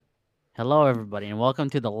Hello, everybody, and welcome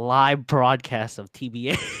to the live broadcast of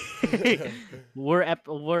TBA.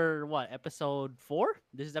 We're what, episode 4?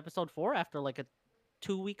 This is episode 4 after like a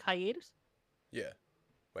 2-week hiatus. Yeah.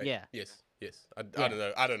 Wait. Yeah, Yes. I yeah, don't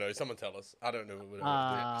know. I don't know. Someone tell us. I don't know what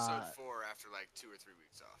I do. Episode uh, 4 after like 2 or 3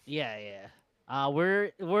 weeks off. yeah.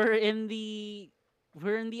 We're in the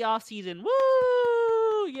off season.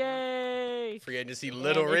 Woo! Yay! Free agency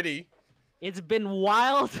lit And already. it's been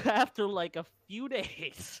wild after like a few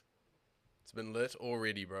days. It's been lit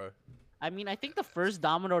already, bro. I mean, I think the first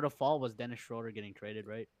domino to fall was Dennis Schroeder getting traded,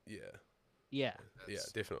 right? Yeah. Yeah, Yeah,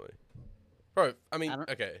 That's, definitely. Bro, I I mean, don't.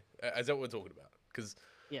 okay. Is that what we're talking about? Because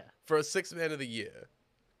Yeah. for a sixth man of the year,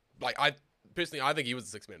 like, I think he was the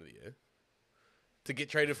sixth man of the year. To get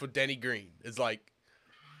traded for Danny Green is like,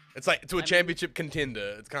 it's like to a I mean- championship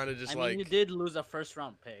contender. It's kind of just I mean, like, you did lose a first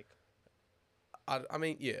round pick. I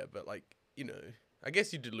mean, yeah, but like, you know, I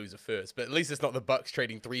guess you did lose a first, but at least it's not the Bucks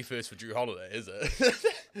trading 3 firsts for Drew Holiday, is it?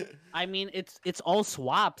 I mean, it's all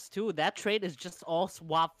swaps too. That trade is just all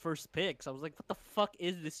swap first picks. I was like, what the fuck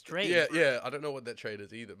is this trade? Yeah. I don't know what that trade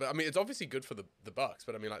is either, but I mean, it's obviously good for the Bucks.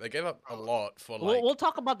 But I mean, like they gave up a lot for like. We'll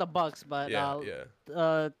talk about the Bucks, but Yeah,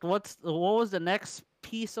 yeah. what was the next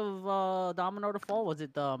piece of domino to fall? Was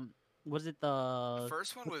it the the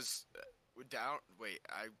first one was down. Wait,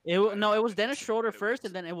 I it don't it have was the Dennis list, Schroeder but it first, was-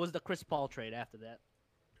 and then it was the Chris Paul trade after that.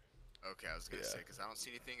 Okay, I was gonna Yeah. say because I don't see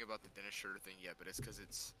anything about the Dennis Schroeder thing yet, but it's because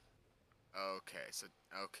it's okay. So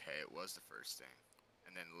okay, it was the first thing,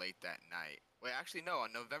 and then late that night. Wait, actually no.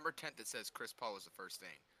 On November 10th, it says Chris Paul was the first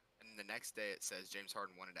thing, and then the next day it says James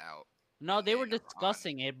Harden wanted out. No, And they were then on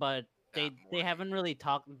discussing it, but they that they morning- haven't really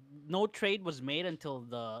talked. No trade was made until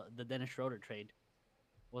the Dennis Schroeder trade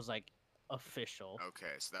was like official.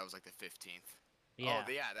 Okay, so that was like the 15th. Yeah.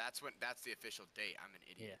 Oh, yeah, that's the official date. I'm an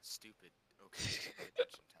idiot. Yeah. Stupid. Okay, pay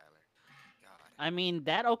attention, Tyler. God. I mean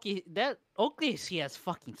that OKC has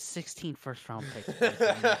fucking 16 first round picks in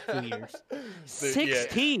the next 2 years. So,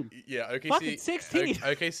 16. Yeah, OKC. Fucking 16.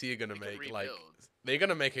 OKC are gonna They could make like rebuild. they're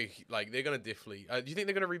gonna make a like they're gonna definitely. Do you think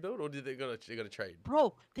they're gonna rebuild or they're gonna trade?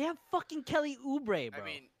 Bro, they have fucking Kelly Oubre, bro. I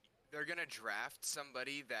mean, they're gonna draft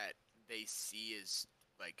somebody that they see is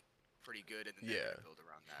like pretty good, and then they're Yeah. gonna build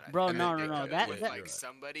around that. I Bro, think. no, They no, no, could that- with, that- like you're right.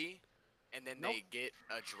 somebody, and then Nope. they get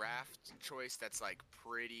a draft choice that's like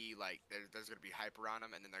pretty like there's gonna be hype around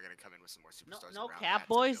them, and then they're gonna come in with some more no, superstars. no around cap, that to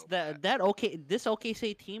boys. build This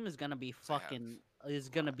OKC team is gonna be So I have fucking is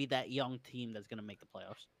gonna be that young team that's gonna make the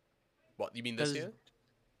playoffs. What you mean this 'Cause- year?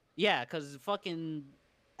 Yeah, because fucking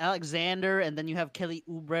Alexander, and then you have Kelly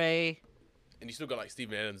Oubre. And you still got like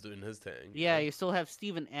Steven Adams doing his thing. Yeah, you still have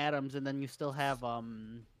Steven Adams, and then you still have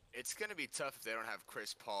It's gonna be tough if they don't have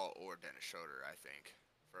Chris Paul or Dennis Schroeder. I think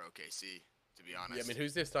for OKC, to be honest. Yeah, I mean,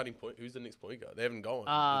 who's their starting point? Who's the next point guard? They haven't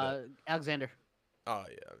gone. Alexander. Oh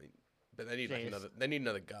yeah, I mean, but they need like Jace. another. They need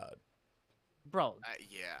another guard. Bro,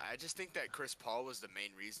 Yeah, I just think that Chris Paul was the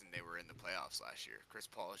main reason they were in the playoffs last year. Chris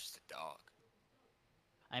Paul is just a dog.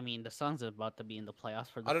 I mean the Suns are about to be in the playoffs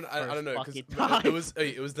for the I don't first know fucking because time.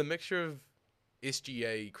 it was the mixture of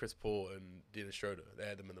SGA, Chris Paul, and Dennis Schroeder. They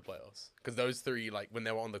had them in the playoffs because those three, like when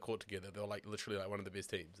they were on the court together, they were like literally like one of the best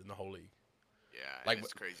teams in the whole league. Yeah, Like, and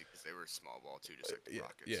it's crazy because they were small ball too, just like the Yeah,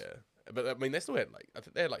 Rockets. yeah. But I mean, they still had like I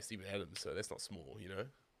think they had like Steven Adams, so that's not small, you know.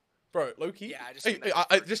 Bro, Loki. Yeah, I just think that's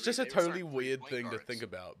the first just three. a They were totally starting three weird point thing to guards. think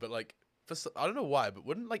about, but like I don't know why, but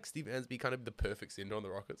wouldn't like Steven Adams be kind of the perfect center on the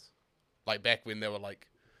Rockets, like back when they were like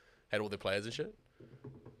had all their players and shit.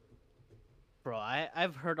 Bro,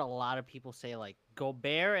 I've heard a lot of people say like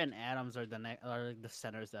Gobert and Adams are are the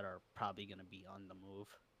centers that are probably gonna be on the move.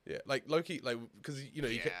 Yeah, like Loki, like because you know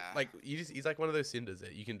you can, Yeah. like he's like one of those centers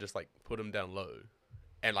that you can just like put him down low,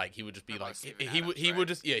 and like he would just be About like Steven he would Adams, would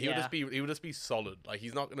just he would Yeah. just be solid. Like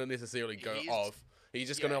he's not gonna necessarily go He's- off. He's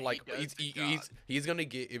just yeah, gonna he like does the he's gonna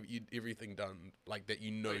get everything done like that.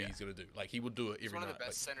 You know Oh, yeah. he's gonna do. Like he will do it He's every one of night. the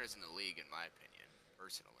like- best centers in the league, in my opinion,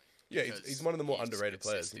 personally. yeah, he's because one of the more he's underrated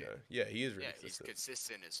players. You consistent. know. Yeah, he is really Yeah, he's consistent.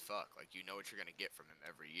 consistent as fuck. Like you know what you're gonna get from him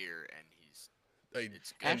every year, and he's Hey,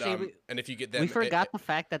 it's good. and, Actually, and if you get that, we forgot the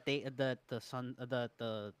fact that the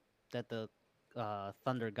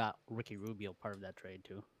Thunder got Ricky Rubio part of that trade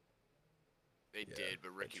too. They Yeah, did,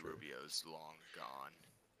 but Ricky that's true. Rubio's long gone.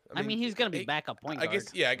 I mean, he's gonna be he- backup point I guard.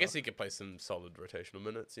 guess, yeah, I so- guess he could play some solid rotational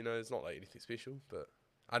minutes. You know, it's not like anything special, but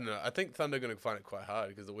I don't know. I think Thunder are going to find it quite hard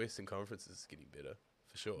because the Western Conference is getting better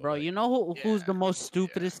for sure. Bro, like- you know who's the Yeah, most yeah.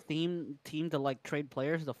 stupidest team to like trade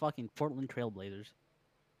players? The fucking Portland Trailblazers.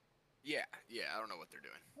 Yeah, I don't know what they're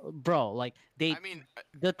doing. Bro, like they I mean,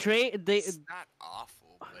 the trade they it's not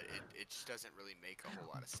awful, but it just doesn't really make a whole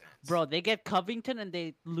lot of sense. Bro, they get Covington and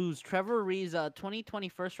they lose Trevor Ariza, 2020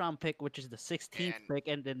 first round pick, which is the 16th And pick,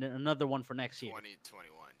 and then another one for next year.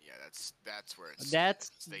 2021, yeah, that's where it's.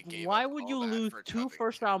 That's They gave why up would all you that lose for two Covington.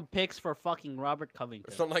 first round picks for fucking Robert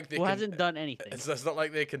Covington, It's not like they who hasn't done anything. It's not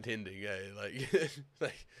like they're contending, yeah.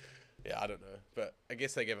 Like, yeah, I don't know, but I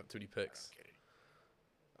guess they gave up too many picks.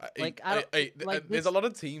 There's a lot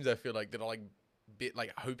of teams I feel like that are like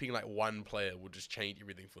hoping like one player will just change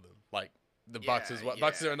everything for them. Like the Bucks is what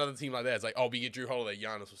Bucks are another team like that. It's like, oh, we get Drew Holiday,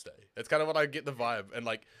 Giannis will stay. That's kind of what I get the vibe, and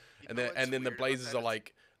like, and then the Blazers are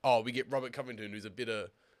like, oh, we get Robert Covington, who's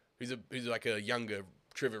like a younger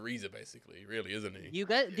Trevor Ariza, basically, really, isn't he?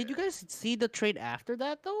 Did you guys see the trade after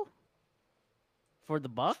that though? For the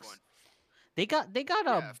Bucks, they got for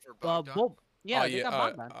Bogdan? they got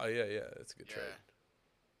Bogdan. Oh yeah, it's a good trade.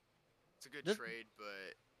 It's a good trade,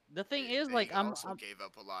 but the thing is, they like, also gave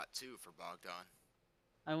up a lot too for Bogdan.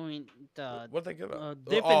 I mean, what they give up?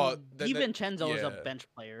 DiVincenzo is a bench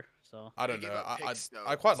player, so I don't They know. gave up picks,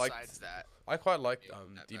 I quite though, like. besides that. I quite like that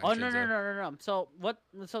Oh DiVincenzo. no. So what?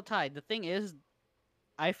 So Ty, the thing is,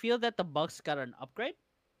 I feel that the Bucks got an upgrade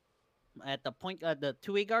at the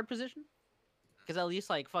two-way guard position, because at least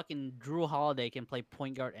like fucking Drew Holiday can play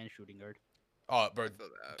point guard and shooting guard. Oh, bro, I feel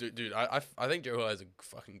that. dude, I think Joe Holiday is a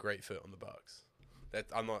fucking great fit on the Bucks.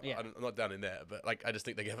 I'm not down in there, but like I just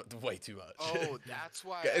think they gave up way too much. Oh, that's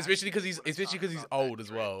why. especially because he's old as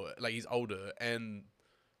well. Like he's older, and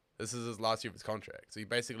this is his last year of his contract, so he's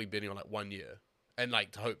basically bidding on like 1 year, and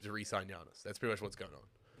like to hope to re-sign Giannis. That's pretty much what's going on.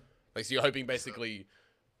 Like, so you're hoping basically,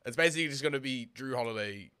 it's basically just going to be Drew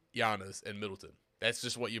Holiday, Giannis, and Middleton. That's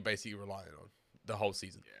just what you're basically relying on the whole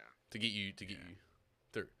season. Yeah. To get you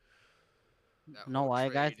through. No lie,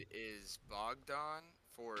 guys. Is Bogdan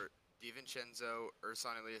for DiVincenzo,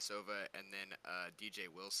 Ersan Ilyasova, and then DJ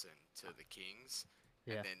Wilson to the Kings.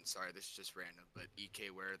 Yeah. And then, sorry, this is just random, but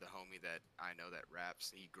EK Ware, the homie that I know that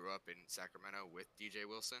raps, he grew up in Sacramento with DJ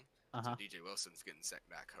Wilson. So DJ Wilson's getting sent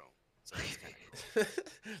back home. So that's kind of cool.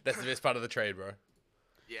 That's the best part of the trade, bro.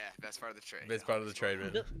 Yeah, that's part of the trade. Best part of the trade,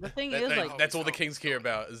 man. The thing is, like, that's all the Kings care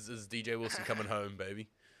about is DJ Wilson coming home, baby.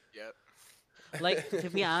 Yep. Like, to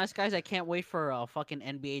be honest, guys, I can't wait for a fucking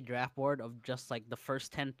NBA draft board of just like the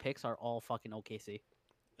first 10 picks are all fucking OKC.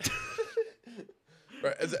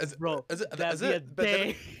 Bro,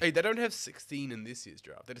 day. Hey, they don't have 16 in this year's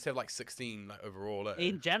draft. They just have like 16 like overall.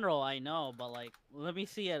 In general, I know, but like, let me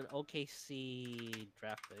see an OKC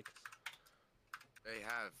draft picks. They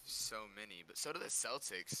have so many, but so do the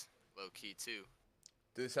Celtics, low key too.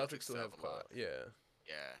 Do the Celtics still have a lot? Yeah.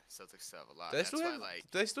 Yeah, Celtics still have a lot. Do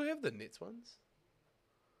they still have the Nets ones?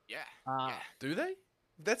 Yeah. Yeah. Do they?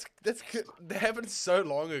 That happened so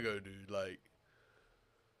long ago, dude. Like,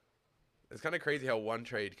 it's kind of crazy how one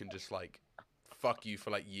trade can just like fuck you for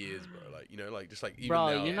like years, bro. Like, like just like even bro,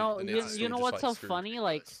 now, you know what's so funny?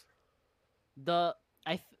 Like, to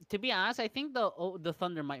be honest, I think the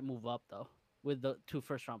Thunder might move up though with the 2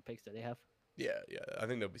 first-round picks that they have. Yeah, I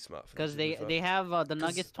think they'll be smart. Because they have the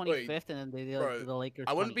Nuggets 25th and then the Lakers.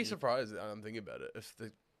 I wouldn't be 28th. surprised. I'm thinking about it if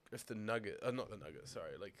the Nuggets, not the Nuggets,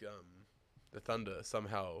 sorry, like the Thunder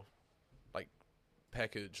somehow like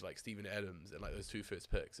package like Steven Adams and like those 2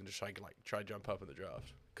 first picks and just try jump up in the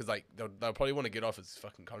draft because like they'll probably want to get off his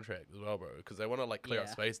fucking contract as well, bro. Because they want to like clear out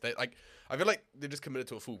space. They like I feel like they're just committed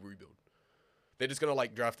to a full rebuild. They're just gonna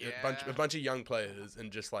like draft a bunch of young players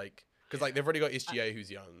and just like because like they've already got SGA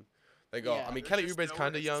who's young. They got. I mean, Kelly Oubre's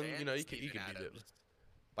kind of young. You can be there.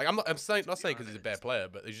 Like I'm not saying because he's a bad player,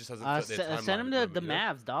 but he just hasn't fit their timeline. Send him to the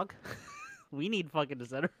Mavs, dog. We need fucking a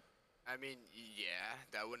center. I mean, yeah,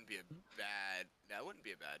 that wouldn't be a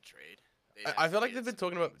bad trade. I feel like they've been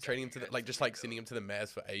talking about trading him to just sending him to the Mavs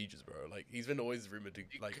for ages, bro. Like he's been always rumored to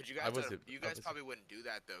like. You guys probably wouldn't do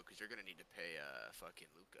that though, because you're gonna need to pay fucking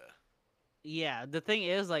Luka. Yeah, the thing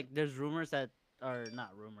is, like, there's rumors that are not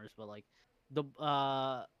rumors, but like the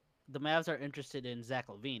Mavs are interested in Zach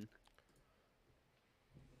LaVine.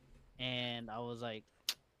 And I was like,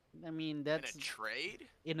 I mean, that's... In a trade?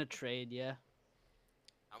 In a trade, yeah.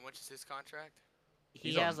 How much is his contract?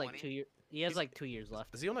 He has like 2 years. He has like 2 years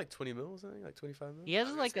left. Is he on like 20 mil or something? Like 25 mil? He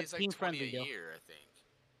has like a team-friendly deal. Year, I think.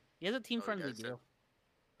 He has a team-friendly deal.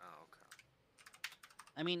 Oh, okay.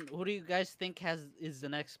 I mean, who do you guys think is the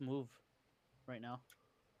next move right now?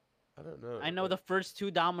 I don't know. I know the first 2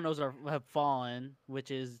 dominoes have fallen, which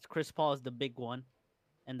is Chris Paul is the big one,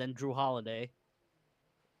 and then Drew Holiday.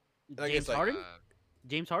 James Harden?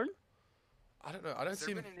 James Harden? I don't know. I don't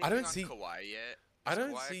see Kawhi yet. I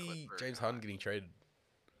don't see James Harden getting traded.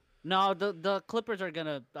 No, the Clippers are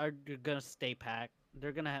gonna stay packed.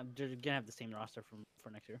 They're gonna have the same roster for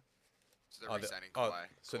next year. So they're Oh, re-signing oh, Kawhi.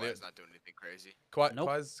 so Kawhi's not doing anything crazy. Nope.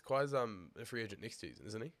 Kawhi's a free agent next season,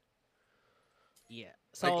 isn't he? Yeah.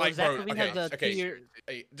 So Like, Zach bro, LaVine okay, has a okay. 2-year.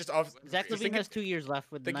 Hey, just off. Zach just LaVine has 2 years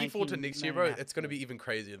left with thinking forward to 19. next year, bro. It's gonna be even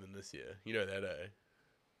crazier than this year. You know that, eh?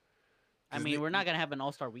 I mean, we're not gonna have an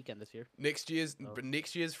All-Star weekend this year. But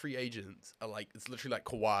next year's free agents are like it's literally like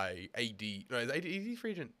Kawhi, AD. No, is AD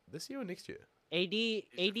free agent this year or next year? AD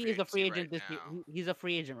is a free agent this year. He's a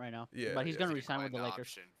free agent right now. Yeah, but he's yeah. gonna He's resign with the declined Lakers.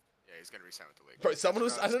 option. Yeah, he's gonna resign with the Lakers. Bro, someone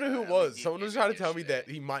was, I don't know who it was. Someone was trying to tell me that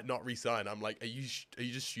yesterday. he might not resign. I'm like, are you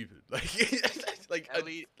just stupid? Like,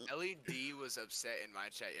 LED was upset in my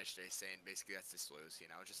chat yesterday, saying basically that's disclosed.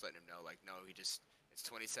 I was just letting him know, like, no, it's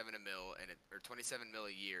 27 a mil or 27 mil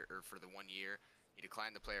a year, or for the 1 year. He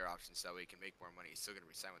declined the player option so that way he can make more money. He's still gonna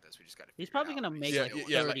resign with us. We just got to. He's probably gonna make yeah, like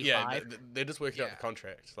yeah, 35. they're just working out Yeah. the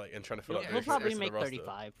contract, like, and trying to fill up. He'll the probably rest of make the roster.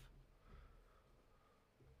 35.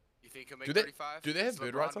 You think he'll make Do they- 35? do they have Since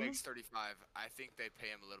bird LeBron rights on makes 35. I think they pay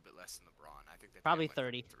him a little bit less than LeBron. I think they Probably pay him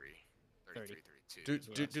like 30. 33,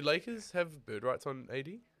 32. Do Lakers have bird rights on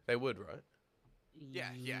AD? They would, right? Yeah,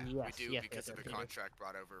 Yes, we do yes, because yes, of the they do. contract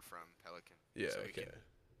brought over from Pelican. Yeah, so he okay. can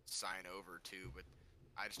sign over too, but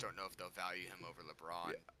I just don't know if they'll value him over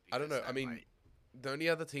LeBron. Yeah, I don't know. because I that mean, might- the only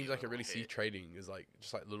other teams be a I can really little see hit. trading is like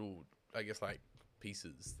just like little, I guess, like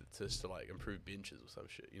pieces just to like improve benches or some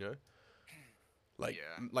shit, you know? Like,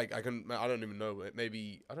 Yeah. like I don't even know.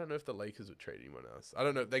 Maybe I don't know if the Lakers would trade anyone else. I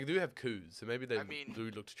don't know. They do have Kuz, so maybe they I mean,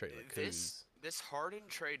 do look to trade like Kuz. this Harden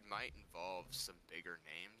trade might involve some bigger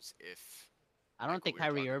names if. I don't like think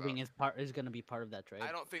what we were Kyrie talking Irving about. is gonna be part of that trade.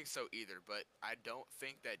 I don't think so either, but I don't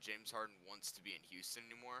think that James Harden wants to be in Houston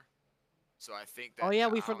anymore. So I think that. Oh yeah, I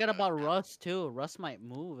we don't forgot know, about now Russ too. Russ might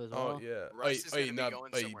move as well. Oh yeah. Russ is gonna be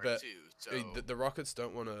going somewhere but too. So the Rockets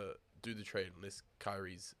don't want to do the trade unless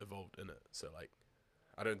Kyrie's involved in it. So like,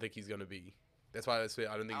 I don't think he's gonna be. That's why I say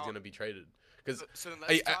I don't think he's gonna be traded. Because so then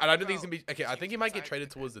I let's talk don't think he's about gonna be. Okay, I teams think he might get besides traded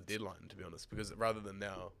the towards the Nets. deadline, to be honest, because rather than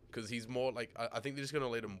now, because he's more like I think they're just gonna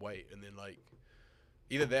let him wait, and then like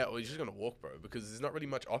either that or he's just gonna walk, bro, because there's not really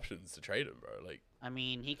much options to trade him, bro. Like, I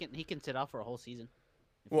mean, he can sit out for a whole season.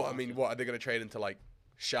 if he well, I wants mean, to. what are they gonna trade into like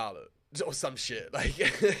Charlotte or some shit, like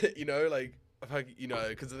you know, like because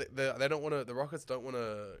they don't want to. The Rockets don't want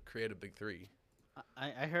to create a big three.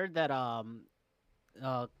 I heard that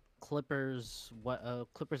Clippers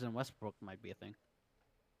and Westbrook might be a thing.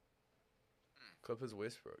 Clippers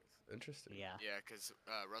Westbrook, interesting. Yeah. Yeah, because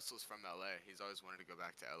Russell's from LA. He's always wanted to go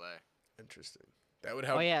back to LA. Interesting. That would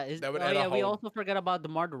help. Oh yeah. that would add a We whole- also forgot about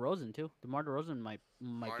DeMar DeRozan too. DeMar DeRozan might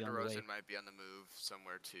Mar be on the way. DeRozan might be on the move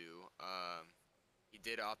somewhere too. He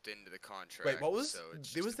did opt into the contract. Wait, what was? So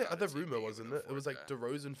it's There was just that about other a team rumor, being able wasn't to it? It was afford like that.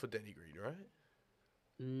 DeRozan for Danny Green,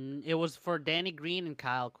 right? It was for Danny Green and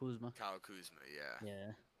Kyle Kuzma. Kyle Kuzma, yeah.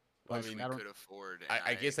 Yeah. Well, I Which mean, we I don't- could afford.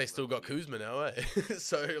 I and guess they still got low-key- Kuzma now, eh?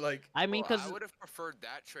 So like, I mean, Well, because I would have preferred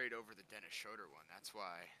that trade over the Dennis Schroeder one. That's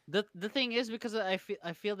why. the thing is because I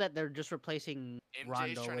feel that they're just replacing MJ's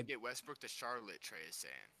Rondo trying to with. get Westbrook to Charlotte. Trey is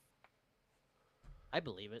saying. I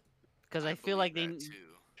believe it because I feel like believe they. that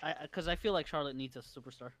too. Because I feel like Charlotte needs a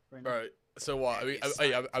superstar right now. bro. So what? Yeah, Are we, he's are,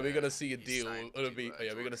 are, signed are we gonna to- see a he's deal? signed It'll to, be. Are we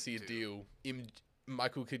gonna Jordan see a too. deal?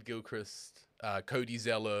 Michael Kidd Gilchrist, Cody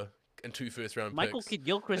Zeller, and 2 first-round Michael picks. Kidd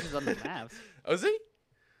Gilchrist is on the Mavs. Oh, is he?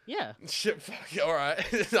 Yeah. Shit. Fuck. All right.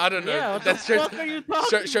 I don't know. Yeah. What That the shows, fuck are you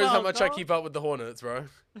talking shows how about, much I dog? keep up with the Hornets, bro.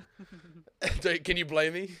 Can you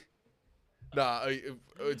blame me? Nah,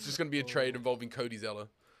 it's just gonna be a trade involving Cody Zeller.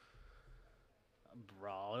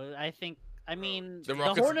 Bro, I think. I mean, The the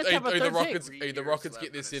Rockets, Hornets have a the third Rockets, pick. 3 the years Rockets left get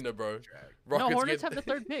on this his in there, bro. contract. Rockets No, Hornets get, have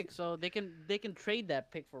the third pick, so they can trade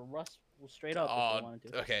that pick for Russ straight up if they wanted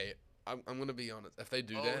to. okay. I'm gonna be honest. If they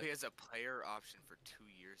do Oh, that, he has a player option for 2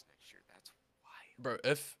 years next year. That's wild.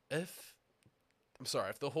 bro. If I'm sorry,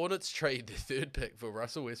 if the Hornets trade the third pick for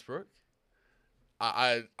Russell Westbrook,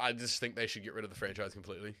 I just think they should get rid of the franchise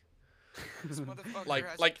completely. This motherfucker Like-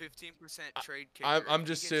 has like, a 15% trade kicker. I'm If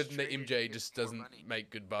just he gets certain that traded, MJ he gets just more doesn't money. make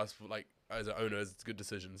good basketball. Like as an owner, it's good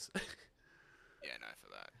decisions. Yeah, no, for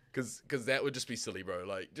that. Cause that would just be silly, bro.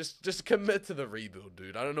 Like just commit to the rebuild,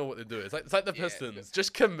 dude. I don't know what they're doing. It's like the Yeah, Pistons.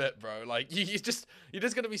 Just commit, bro. Like you're just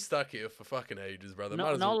gonna be stuck here for fucking ages, brother. Might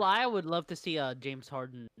No, as no well- lie, I would love to see a James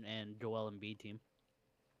Harden and Joel Embiid team.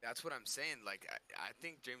 That's what I'm saying. Like, I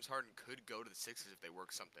think James Harden could go to the Sixers if they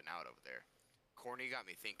work something out over there. Corny got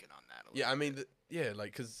me thinking on that. A Yeah, I little mean, yeah,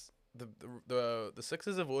 like cause the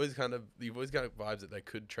Sixers have always you've always got vibes that they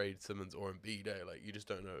could trade Simmons or Embiid. Like you just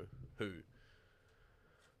don't know who.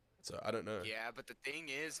 So I don't know. Yeah, but the thing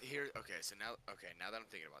is here. Okay, now that I'm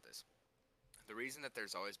thinking about this, the reason that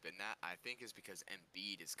there's always been that I think is because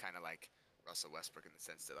Embiid is kind of like Russell Westbrook in the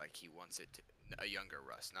sense that like he wants it to a younger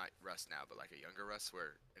Russ, not Russ now, but like a younger Russ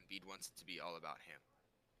where Embiid wants it to be all about him.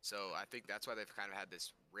 So I think that's why they've kind of had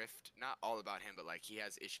this rift, not all about him, but like he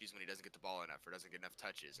has issues when he doesn't get the ball enough or doesn't get enough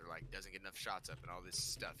touches or like doesn't get enough shots up and all this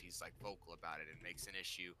stuff. He's like vocal about it and makes an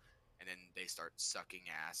issue, and then they start sucking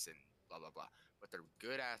ass and blah blah blah. But they're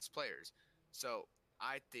good ass players. So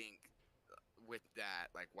I think with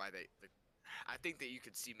that, like I think that you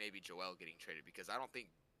could see maybe Joel getting traded because I don't think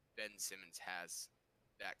Ben Simmons has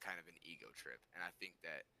that kind of an ego trip, and I think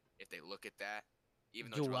that if they look at that, even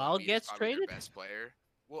though Joel Embiid gets is probably traded? their best player.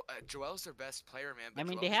 Well, Joel's their best player, man. But I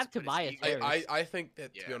mean, Joel they needs have to put his Tobias ego- Harris. I think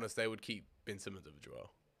that to be Yeah. honest, they would keep Ben Simmons over Joel.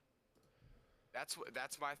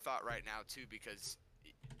 That's my thought right now too, because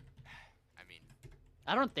I mean,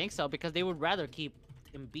 I don't think so because they would rather keep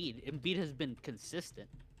Embiid. Embiid has been consistent.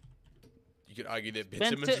 You could argue that Ben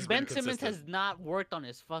Simmons has Ben been Simmons consistent. has not worked on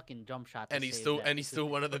his fucking jump shot. to and he's save still that and he's still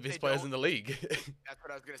one of the But they best players don't- in the league. that's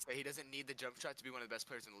what I was gonna say. He doesn't need the jump shot to be one of the best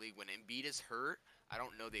players in the league. When Embiid is hurt, I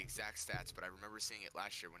don't know the exact stats, but I remember seeing it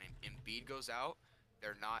last year. When Embiid goes out,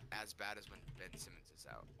 they're not as bad as when Ben Simmons is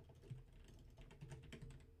out.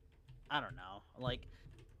 I don't know. Like,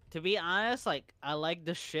 to be honest, like I like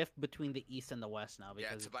the shift between the East and the West now Yeah,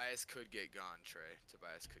 because Tobias could get gone, Trey.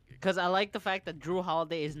 Tobias could get gone. because I like the fact that Drew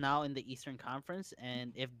Holiday is now in the Eastern Conference,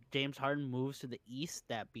 and if James Harden moves to the East,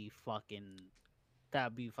 that'd be fucking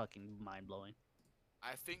mind blowing.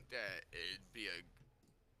 I think that it'd be a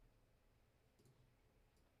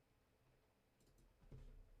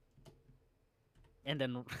And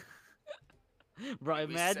then, bro,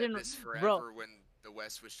 we imagine, said this forever bro, when the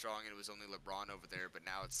West was strong and it was only LeBron over there, but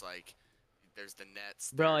now it's like there's the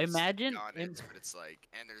Nets. Bro, there's imagine- Giannis, but it's like,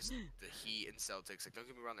 and there's the Heat and Celtics. Like, don't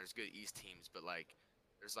get me wrong, there's good East teams, but like,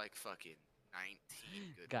 there's like fucking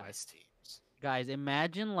 19 good Guys. West teams. guys,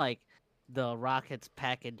 imagine like the Rockets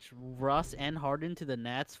package Russ and Harden to the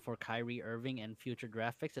Nets for Kyrie Irving and future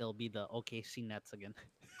draft picks. It'll be the OKC Nets again.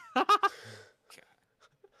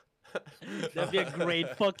 That'd be a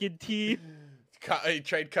great fucking team. Hey,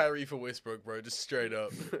 trade Kyrie for Westbrook, bro. Just straight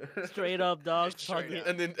up. Straight up, dog. Straight Fuck it. up.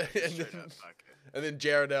 And then Straight up, fuck it. and then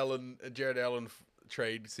Jared Allen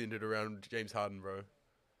trade centered around James Harden, bro.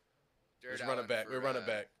 Jared Just run Allen it back. for, We'll run it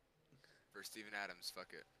back. For Steven Adams, fuck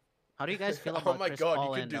it. How do you guys feel Oh about my Chris god,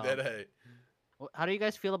 Paul you could and do that, hey. how do you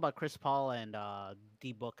guys feel about Chris Paul and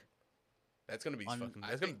D Book? That's gonna be On- fucking. I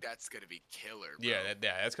That's gonna, think that's gonna be killer, bro. yeah,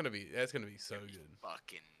 that's gonna be so good.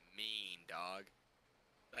 Fucking mean, dog.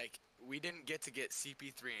 Like, we didn't get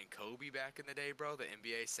CP3 and Kobe back in the day, bro. The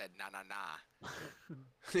NBA said, nah. no,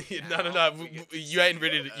 Now we get to you ain't see,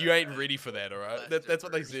 ready. You ain't ready for that, all right? Lester That's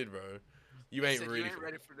what they Burks. said, bro. You They ain't said, ready. You ain't for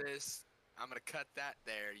ready it. for this. I'm gonna cut that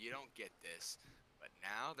there. You don't get this. But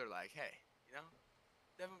now they're like, hey, you know,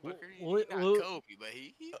 Devin Booker, he's not Kobe, but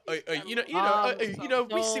he got a You know,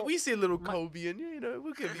 so we see a little my- Kobe, and you know,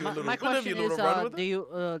 we'll give you a My, little. my we'll give you question a little is, run with do it.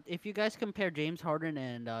 you, if you guys compare James Harden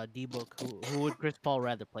and D Book, who would Chris Paul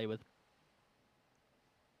rather play with?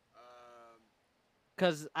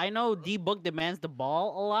 Because I know D Book demands the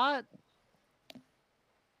ball a lot,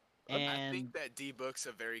 I and think that D Book's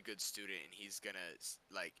a very good student, and he's gonna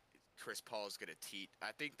like Chris Paul's gonna teach. I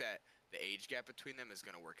think that the age gap between them is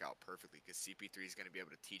gonna work out perfectly because CP3 is gonna be able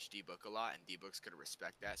to teach D Book a lot, and D Book's gonna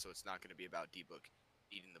respect that. So it's not gonna be about D Book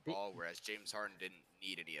needing the ball, whereas James Harden didn't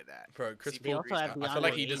need any of that. Bro, Chris They Paul. also have I feel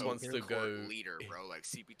like he DeAndre just Ayton, wants too. to Court go. leader, bro. Like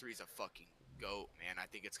CP3 is a fucking goat, man. I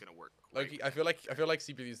think it's gonna work. Like great I with him. feel like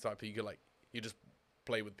CP3's the type he could you just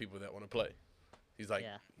play with people that want to play. He's like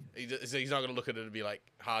yeah, he's not gonna look at it and be like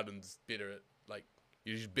Harden's better at like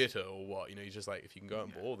you're just better or what, you know. He's just like if you can go out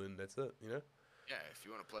and ball, then that's it, you know. Yeah, if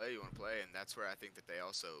you want to play, you want to play, and that's where I think that they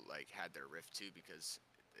also like had their rift too, because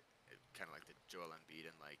kind of like the Joel Embiid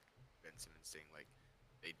and like Ben Simmons thing, like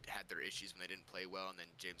they had their issues when they didn't play well, and then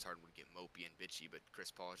James Harden would get mopey and bitchy, but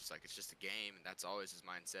Chris Paul is just like it's just a game, and that's always his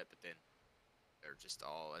mindset. But then they're just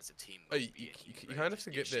all as a team Hey, mopey, and you he's kind ready of to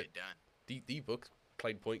get forget that shit done. D Book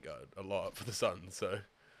played point guard a lot for the Suns, so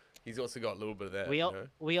he's also got a little bit of that. we you al- know?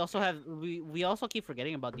 we also have we also keep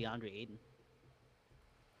forgetting about DeAndre Ayton.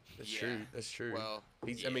 That's Yeah. true. That's true. Well,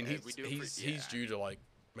 he's. yeah, I mean, we do he's yeah, due to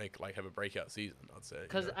have a breakout season. I'd say.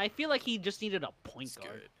 Because you know? I feel like he just needed a point he's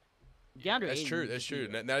guard. good. DeAndre That's Ayton true. just That's true.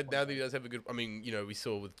 needed a Now point that he guard. does have a good. I mean, you know, we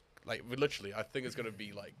saw with literally. I think it's gonna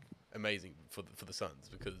be amazing for the Suns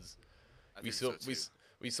because I we think saw so, too.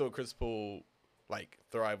 we saw Chris Paul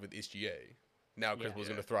thrive with SGA. Now Chris Yeah. Paul's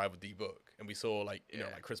Yeah. gonna thrive with D Book, and we saw you know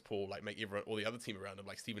Yeah. Chris Paul make everyone all the other team around him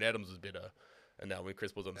Steven Adams was better, and now when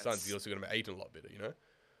Chris Paul's on the Suns, he's That's- also gonna make Ayton a lot better. You know.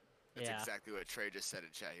 That's Yeah. exactly what Trey just said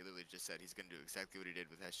in chat. He literally just said he's gonna do exactly what he did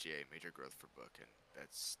with SGA, major growth for Book, and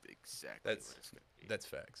that's exactly That's- what it's gonna be. That's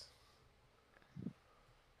facts.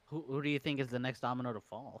 Who do you think is the next domino to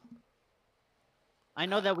fall? I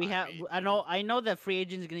know that we I have. mean, I know that free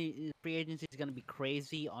agency is gonna be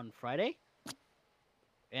crazy on Friday,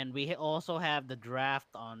 and we also have the draft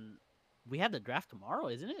on. We have the draft tomorrow,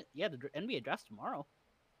 isn't it? Yeah, the NBA draft tomorrow.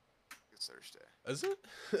 it's Thursday. Is it?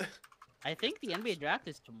 I think the NBA draft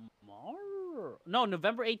is tomorrow. No,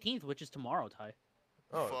 November 18th, which is tomorrow, Ty.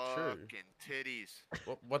 Oh, true. Fucking titties.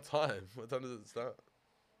 What time? What time does it start?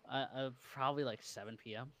 Probably like 7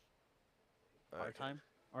 p.m. our Okay. time,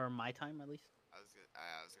 or my time at least. I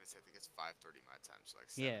was gonna say I think it's 5:30 my time, so like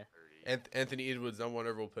Yeah. 7:30. Anthony Edwards, #1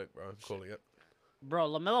 overall pick, bro. I'm calling it.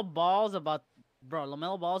 Bro, LaMelo Ball's about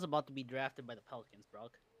to be drafted by the Pelicans, bro.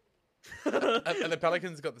 And the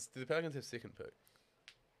Pelicans the Pelicans have second pick.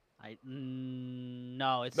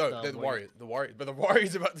 No, it's No, they're the Warriors. But the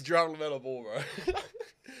Warriors are about to draft LaMelo Ball, bro.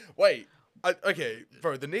 Wait, okay,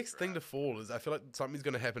 bro. The next thing to fall is I feel like something's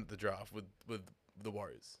gonna happen at the draft with the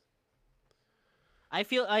Warriors. I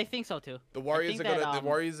think so too. The Warriors are think gonna that, the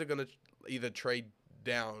Warriors are gonna either trade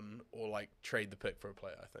down or like trade the pick for a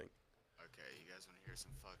player. I think. Okay, you guys want to hear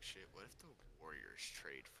some fuck shit? What if the Warriors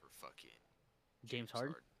trade for fucking James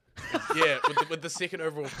Harden. Yeah, with the second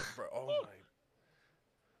overall pick, bro. Oh my.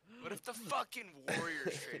 What if the fucking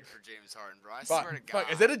Warriors trade for James Harden, bro? I swear to God.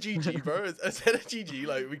 Fuck, is that a GG, bro? Is that a GG?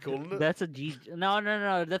 Like we calling it? That's a G. No.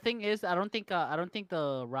 The thing is, I don't think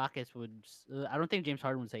the Rockets would. I don't think James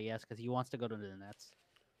Harden would say yes because he wants to go to the Nets.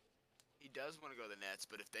 He does want to go to the Nets,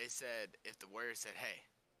 but if the Warriors said, hey,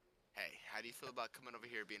 how do you feel about coming over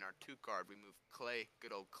here being our 2 guard? We move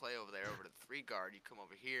good old Clay over there over to the 3 guard. You come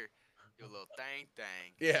over here, do a little thang.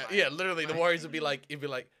 Yeah. Literally, the Warriors would be like, it'd be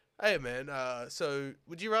like, hey man, so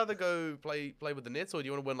would you rather go play with the Nets or do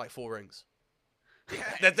you want to win like 4 rings?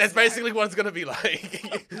 Yeah, That's basically what it's gonna be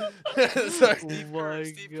like. So, Steve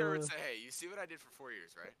Kerr would say, hey, you see what I did for 4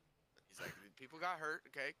 years, right? He's like, people got hurt,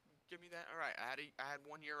 okay? Give me that. All right, I had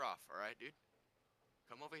 1 year off. All right, dude.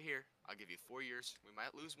 Come over here. I'll give you 4 years. We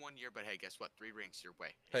might lose 1 year, but hey, guess what? 3 rings your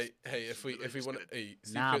way. hey, if we want to, hey,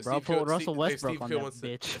 Nah, bro, put Russell Westbrook on that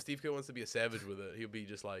bitch. If Steve Kerr wants to be a savage with it, he'll be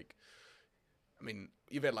just like, I mean,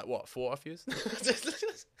 you've had like what 4 off years?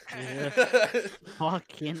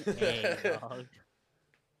 Fucking A, dog.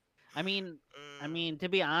 I mean, to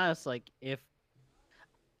be honest, like if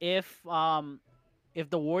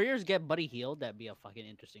the Warriors get Buddy Hield, that'd be a fucking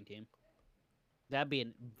interesting team. That'd be a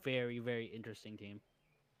very, very interesting team.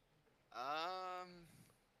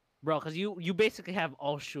 Bro, because you basically have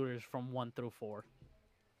all shooters from 1 through 4.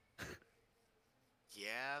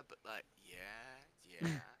 Yeah, but like, yeah.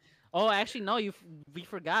 Oh, actually, no, we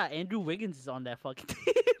forgot. Andrew Wiggins is on that fucking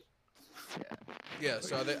team. Yeah.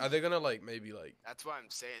 So are they gonna like maybe like? That's why I'm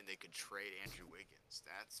saying they could trade Andrew Wiggins.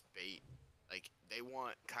 That's bait. Like they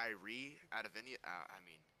want Kyrie out of any. I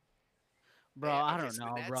mean, Bro, I don't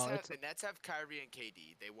know, bro. The Nets have Kyrie and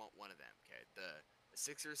KD. They want one of them. Okay. The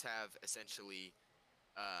Sixers have essentially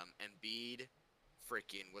Embiid,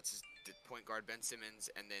 freaking the point guard Ben Simmons,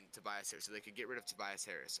 and then Tobias Harris. So they could get rid of Tobias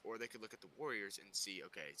Harris, or they could look at the Warriors and see,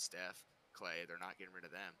 okay, Steph, Clay, they're not getting rid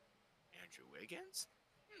of them. Andrew Wiggins,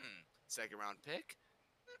 second round pick,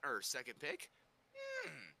 or second pick,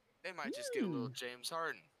 they might just get a little James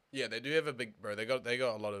Harden. Yeah, they do have a big bro. They got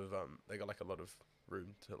a lot of like a lot of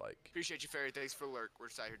room to like. Appreciate you, Ferry. Thanks for the lurk. We're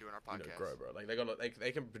just out here doing our podcast. Grow, bro. Like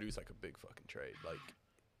they can produce like a big fucking trade. Like,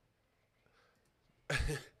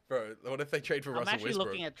 bro, what if they trade for Russell Westbrook? I'm actually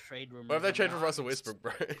looking at trade rumors. What if they trade for Russell Westbrook,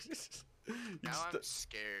 bro? Now I'm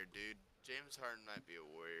scared, dude. James Harden might be a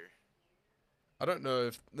Warrior. I don't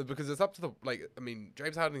know because it's up to the I mean,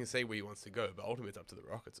 James Harden can say where he wants to go, but ultimately it's up to the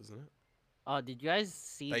Rockets, isn't it? Oh, did you guys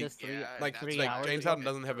see this 3 hours James ago? Harden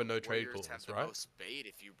doesn't have a no trade clause, have right? The most bait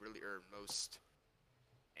if you really, or most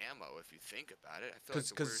ammo if you think about it. I feel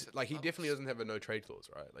because like he definitely doesn't have a no trade clause,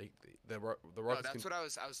 right? Like the Rockets. No, that's what I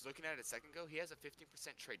was looking at a second ago. He has a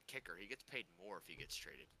 15% trade kicker. He gets paid more if he gets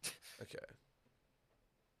traded. Okay.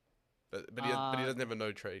 But he doesn't have a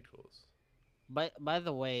no trade clause. By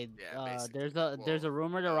the way, Yeah, there's a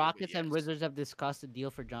rumor the Rockets and Wizards have discussed a deal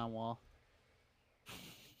for John Wall.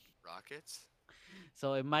 Rockets?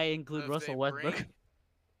 So it might include Russell Westbrook.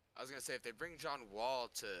 I was gonna say if they bring John Wall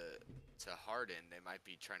to Harden, they might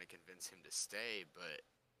be trying to convince him to stay, but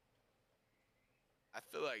I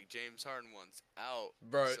feel like James Harden wants out.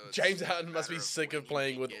 Bro, so James Harden must be sick of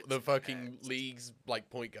playing with the fucking league's like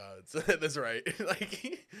point guards. That's right.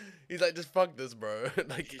 Like he's like, just fuck this, bro.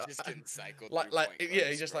 Like he's just getting cycled. Like point yeah, guards,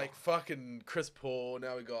 he's just bro. like fucking Chris Paul.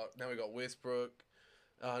 Now we got Westbrook.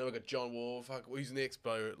 Now we got John Wall. Fuck, who's next,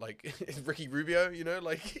 bro? Like Ricky Rubio, you know,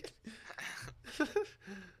 like.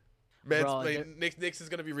 Man's Bro, next is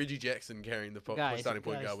gonna be Reggie Jackson carrying the guys, starting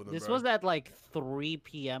point guard with him, this bro. was at like 3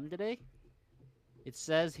 p.m. today. It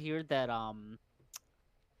says here that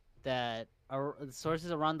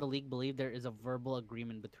sources around the league believe there is a verbal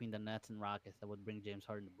agreement between the Nets and Rockets that would bring James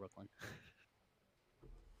Harden to Brooklyn.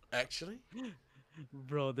 Actually,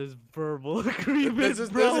 Bro, there's verbal agreement, this is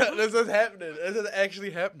bro. this is happening. This is actually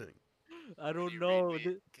happening. I don't know.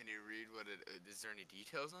 Can you read what it? Is there any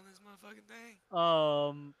details on this motherfucking thing?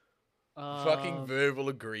 Fucking verbal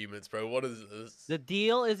agreements, bro. What is this? The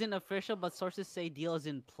deal isn't official, but sources say deal is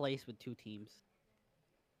in place with 2 teams.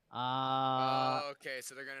 Okay,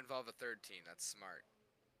 so they're gonna involve a third team. That's smart.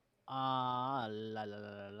 La la la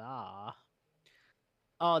la la.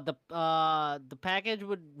 Oh, the package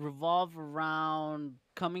would revolve around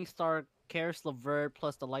coming star Karis LeVert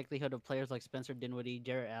plus the likelihood of players like Spencer Dinwiddie,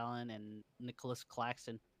 Jarrett Allen, and Nicholas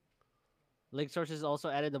Claxton. League sources also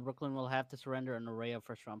added that Brooklyn will have to surrender an array of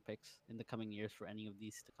first-round picks in the coming years for any of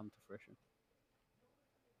these to come to fruition.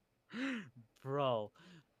 Bro,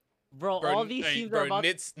 all these teams are about.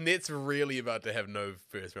 Nets really about to have no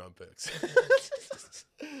first round picks.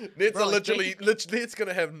 Nets Bro, are literally Nets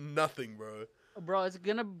gonna have nothing, bro. Bro, it's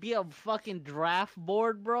gonna be a fucking draft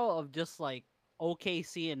board, bro, of just like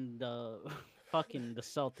OKC and the fucking the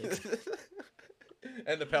Celtics.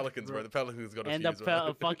 And the Pelicans, bro. The Pelicans got a and few the as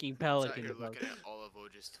well. fucking So Pelicans. you're Bro. looking at all of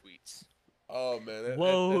Woj's tweets. Oh man,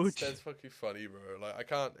 that's fucking funny, bro. Like I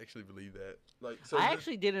can't actually believe that. Like so I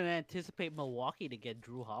actually didn't anticipate Milwaukee to get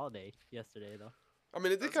Drew Holiday yesterday, though. I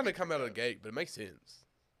mean, it did kind of come out of the gate, but it makes sense.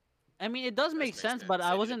 I mean, it does make sense, but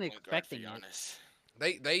I wasn't expecting it.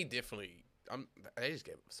 They definitely. They just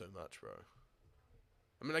gave up so much, bro.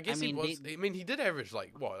 I mean, I guess he was. I mean, he did average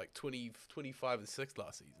like 20, 25 and 6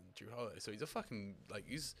 last season, Drew Holiday. So he's a fucking like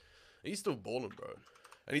he's still balling, bro.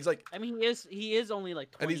 And he's like, I mean, he is only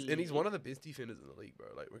like 20. and he's one of the best defenders in the league, bro.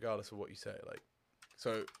 Like regardless of what you say, like,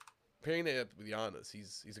 so pairing that with Giannis,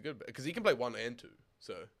 he's a good because he can play 1 and 2.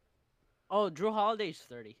 So. Oh, Drew Holiday's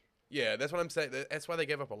 30. Yeah, that's what I'm saying. That's why they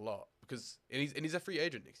gave up a lot because he's a free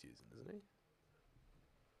agent next season, isn't he?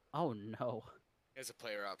 Oh no. He has a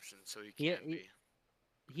player option, so he can be.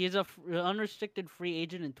 He is a unrestricted free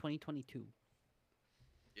agent in 2022.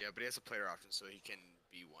 Yeah, but he has a player option, so he can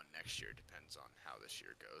be one next year. Depends on how this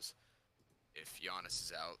year goes. If Giannis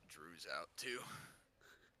is out, Drew's out too.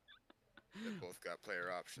 They both got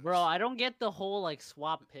player options. Bro, I don't get the whole like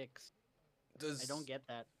swap picks. I don't get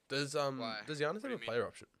that. Does Giannis have a player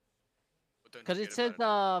option? Because it says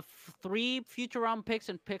 3 future round picks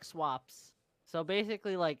and pick swaps. So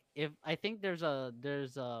basically, like, if I think there's a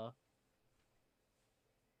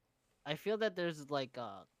I feel that there's like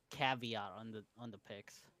a caveat on the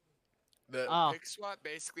picks. The pick swap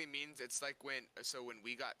basically means it's like when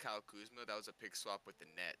we got Kyle Kuzma, that was a pick swap with the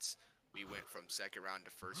Nets. We went from second round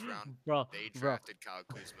to first round. They drafted Kyle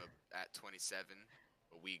Kuzma at 27,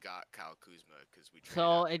 but we got Kyle Kuzma because we.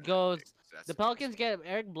 So it goes. The Pelicans get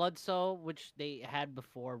Eric Bledsoe, which they had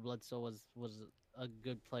before. Bledsoe was a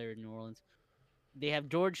good player in New Orleans. They have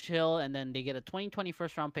George Hill, and then they get a 2020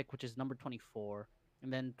 first round pick, which is number 24,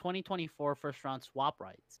 and then 2024 first round swap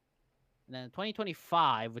rights, and then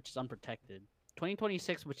 2025, which is unprotected,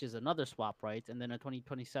 2026, which is another swap rights, and then a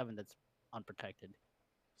 2027 that's unprotected.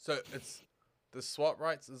 So it's the swap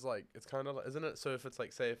rights is like it's kind of like, isn't it? So if it's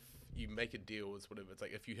like say if you make a deal with whatever, it's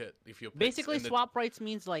like if you're basically swap rights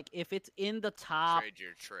means like if it's in the top trade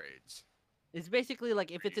your trades. It's basically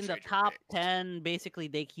like if it's in the top 10, basically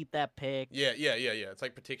they keep that pick. Yeah. It's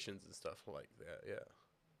like protections and stuff like that. Yeah.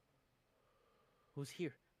 Who's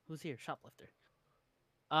here? Shoplifter.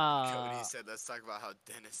 Cody said, "Let's talk about how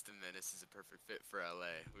Dennis the Menace is a perfect fit for LA."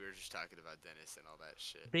 We were just talking about Dennis and all that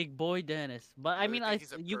shit. Big boy Dennis, but I mean,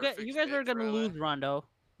 you guys are gonna lose Rondo.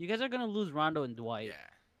 You guys are gonna lose Rondo and Dwight. Yeah,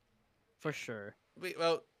 for sure.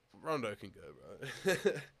 Well, Rondo can go, bro.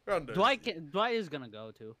 Rondo. Dwight is gonna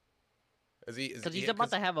go too. Because he's about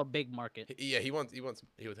to have a big market. Yeah, he will take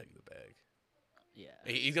the bag. Yeah.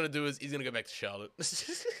 He's gonna go back to Charlotte.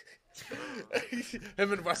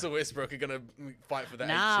 Him and Russell Westbrook are gonna fight for that.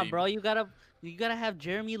 Nah, bro, you gotta have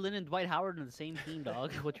Jeremy Lin and Dwight Howard on the same team,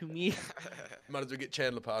 dog. What you mean? Might as well get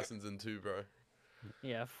Chandler Parsons in too, bro.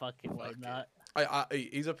 Yeah, fucking why not?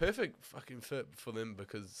 He's a perfect fucking fit for them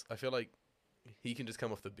because I feel like he can just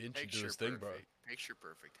come off the bench and do his thing, bro. Picture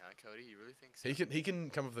perfect, huh, Cody? You really think so? He can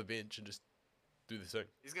come off the bench and just do the thing.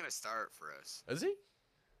 He's gonna start for us. Is he?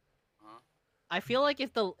 Huh? I feel like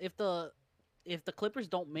if the Clippers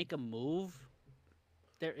don't make a move,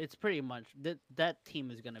 it's pretty much that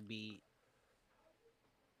team is gonna be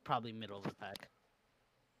probably middle of the pack.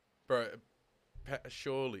 Bro,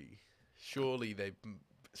 surely they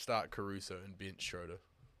start Caruso and bench Schroeder.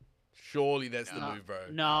 Surely that's the No. move, bro.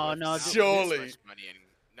 No, no, Surely.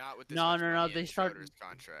 Not with this No, much no, no. money They in start. Schroeder's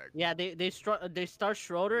contract. Yeah, they start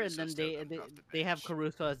Schroeder, and Caruso then still they comes they, off the they have bench.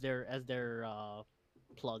 Caruso as their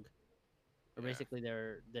plug, or Yeah. basically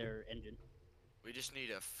their engine. We just need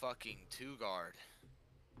a fucking 2-guard.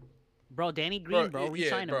 Bro, Danny Green, bro, yeah,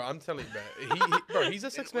 resign bro. him. I'm telling you, bro, he's a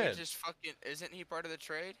Didn't six we man. just fucking? Isn't he part of the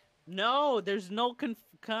trade? No, there's no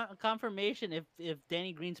confirmation if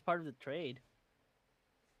Danny Green's part of the trade.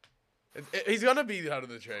 He's gonna be out of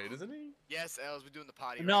the trade, isn't he? Yes, Els, we're doing the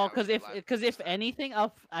potty. No, right now. because if anything,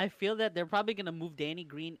 I feel that they're probably gonna move Danny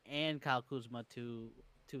Green and Kyle Kuzma to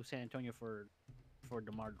San Antonio for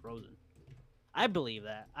DeMar DeRozan. I believe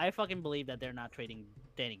that. I fucking believe that they're not trading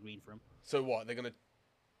Danny Green for him. So what? They're gonna.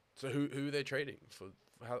 So who are they trading for?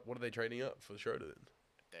 What are they trading up for Schroeder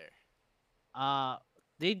then? There.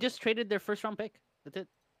 They just traded their first round pick. That's it.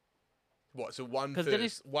 What? So one 'Cause then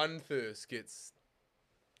one first gets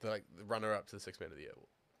the runner up to the 6 man of the year.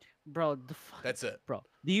 Bro, That's it. bro.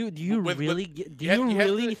 Do you With- really you have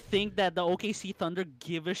really to- think that the OKC Thunder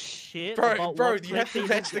give a shit Bro, about bro, what you have to pick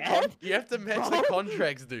match they the get? you have to match Bro. the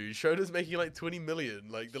contracts, dude. Schroeder's making like 20 million.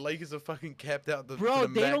 Like the Lakers are fucking capped out to Bro, the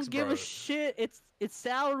they max, don't give bro. a shit. It's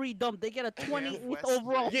salary dump. They get a 28th West-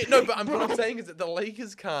 overall. Yeah, pick, no, but what I'm bro. saying is that the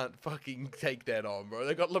Lakers can't fucking take that on, bro.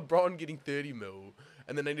 They got LeBron getting 30 mil,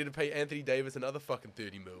 and then they need to pay Anthony Davis another fucking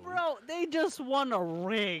 30 mil. Bro, they just won a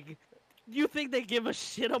ring. You think they give a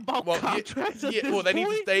shit about Well, contracts at yeah, this well, they need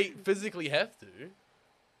point? to. They physically have to.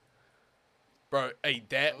 Bro, hey,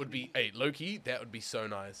 that would be, hey, Loki, that would be so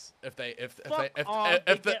nice if they, if Fuck they, if, off, if,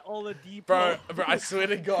 they if the, get Oladipo. bro, I swear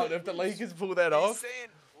to God, if the Lakers pull that He's off, saying.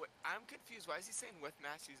 I'm confused. Why is he saying Wes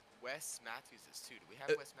Matthews is too? Do we have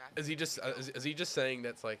Wes Matthews? is he just, is he just saying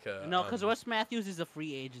that's like a? No, because Wes Matthews is a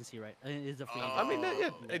free agency, right? Is a free. I mean, yeah,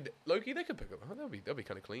 Oh. hey, Loki, they could pick him. Oh, that'd be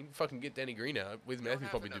kind of clean. Fucking get Danny Green out. Wes We don't Matthews have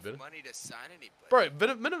probably do enough better. money to sign anybody. Bro,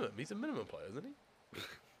 but minimum, he's a minimum player, isn't he?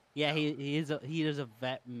 Yeah, he is a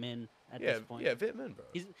vet min at Yeah, this point. yeah, Vitman, bro.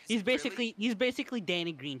 He's basically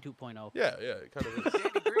Danny Green 2.0. Yeah, it kind of is.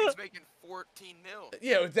 Danny Green's making 14 mil.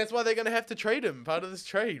 Yeah, that's why they're gonna have to trade him. Part of this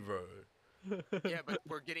trade, bro. Yeah, but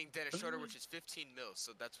we're getting Dennis Schroeder, which is 15 mil.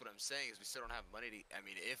 So that's what I'm saying is we still don't have money to. I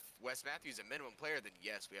mean, if Wes Matthews is a minimum player, then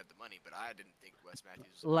yes, we have the money. But I didn't think Wes Matthews.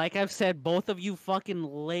 Was a Like minimum I've said, both of you fucking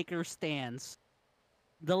Lakers stands.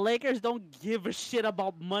 The Lakers don't give a shit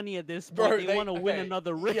about money at this point. Bro, they want to win okay,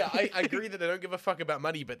 another ring. Yeah, I agree that they don't give a fuck about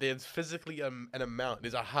money, but there's physically an amount.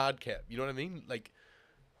 There's a hard cap. You know what I mean? Like,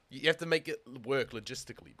 you have to make it work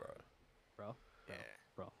logistically, bro. bro. Yeah.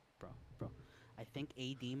 Bro. I think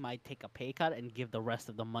AD might take a pay cut and give the rest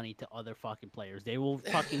of the money to other fucking players. They will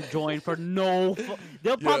fucking join for no.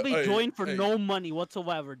 They'll probably hey, join for hey. no money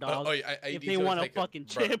whatsoever, dog. If they want a fucking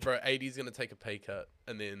chip. Bro, AD's gonna take a pay cut,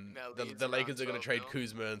 and then Melly's the Lakers around are gonna 12 trade mil.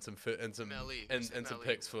 Kuzma and some Melly, and who's some Melly?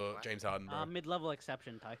 picks for What? James Harden, bro. Mid-level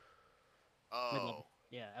exception, Ty. Oh Mid-level.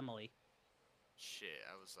 Yeah, Emily. shit!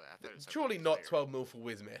 I was like, I thought it was Surely something not player. 12 mil for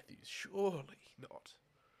Wes Matthews. Surely not.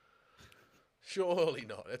 Surely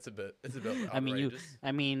not. It's a bit outrageous.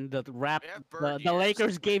 I mean, the rap. We have bird The years.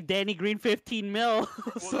 Lakers gave Danny Green 15 mil.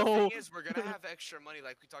 Well, so the thing is, we're gonna have extra money,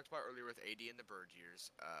 like we talked about earlier with AD and the Bird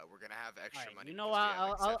years. We're gonna have extra Alright, money. you know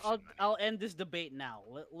because we what? have exception money. I'll end this debate now.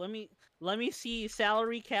 Let me see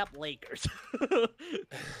salary cap Lakers.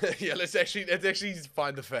 Yeah, let's actually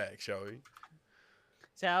find the facts, shall we?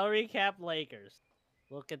 Salary cap Lakers.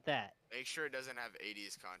 Look at that. Make sure it doesn't have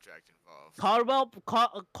AD's contract involved.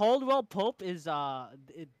 Caldwell Pope is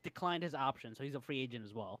it declined his option, so he's a free agent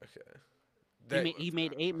as well. Okay. He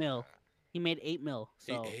made 8 mil. He made 8 mil.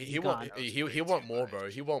 So He want more, bro.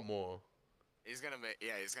 He want more. He's gonna make.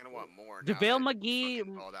 Yeah, he's gonna want more. JaVale now that McGee- he's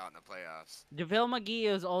fucking balled out in the playoffs. JaVale McGee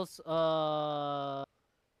is also JaVale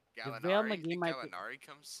Gallinari. McGee Think might be- Gallinari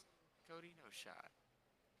comes. Cody, no shot.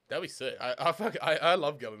 That'd be sick. I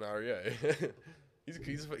love Gallinari. Yeah. he's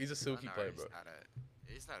a silky player, Gallinari's bro.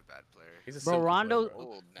 He's not a bad player. He's a Bro, silky Rondo- player, bro.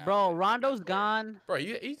 Old now, bro. but Rondo's bad player. gone. Bro,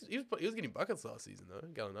 he was getting buckets last season though.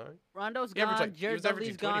 Gallinari. Rondo's He averaged, gone. like- he Jared was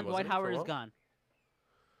averaging Dudley's 20, gone. wasn't Dwight he, for a Howard is while? gone.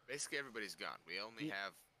 Basically, everybody's gone. We only Yeah.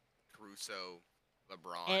 have Caruso,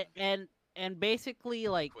 LeBron, And basically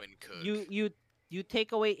like Quinn Cook. you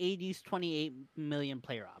take away AD's 28 million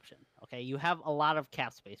player option. Okay, you have a lot of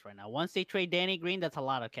cap space right now. Once they trade Danny Green, that's a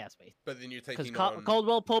lot of cap space. But then you're Because taking on.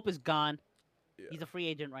 Caldwell Pope is gone. Yeah. He's a free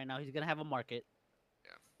agent right now. He's gonna have a market.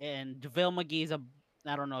 Yeah. And JaVale McGee's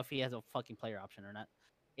I don't know if he has a fucking player option or not.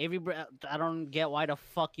 I don't get why the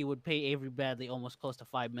fuck you would pay Avery Bradley almost close to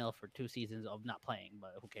 5 mil for 2 seasons of not playing,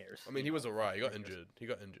 but who cares? I mean, he was alright. He got injured.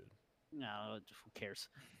 No, who cares?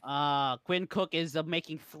 Quinn Cook is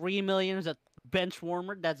making $3 million as a bench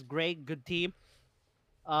warmer. That's great. Good team.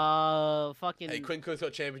 Hey, Fucking Quinn Cook's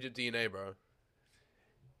got championship DNA, bro.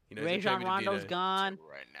 You know he's got Rajon championship Rondo's DNA. gone.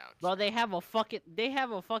 Right now, Bro, they have a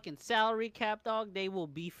fucking salary cap, dog. They will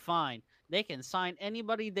be fine. They can sign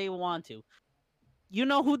anybody they want to. You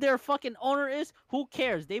know who their fucking owner is? Who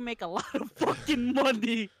cares? They make a lot of fucking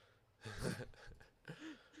money.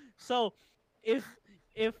 So, if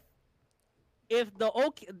if if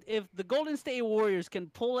the Golden State Warriors can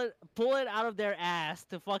pull it out of their ass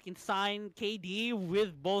to fucking sign KD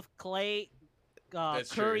with both Clay,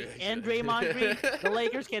 That's Curry, true. and Actually. Draymond Green, the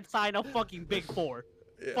Lakers can sign a fucking big four.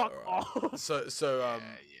 Yeah, Fuck alright. off. So yeah,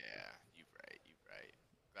 you right.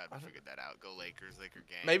 Glad I we don't- figured that out. Go Lakers, Laker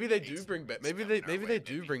gang. maybe they 18 do bring back. wins Maybe coming they our way,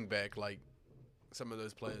 do baby. bring back like some of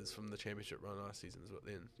those players from the championship run last season. But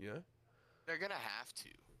then They're gonna have to.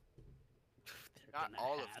 They're Not gonna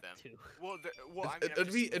all of have them. to. Well, I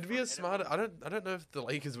mean, It'd be a smarter. I don't know if the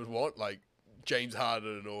Lakers would want like James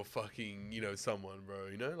Harden or fucking someone, bro.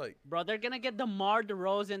 Like Bro, they're gonna get DeMar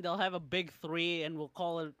DeRozan. They'll have a big three, and we'll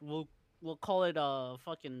call it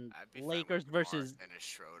fucking I'd be Lakers fine with DeMar, versus. Dennis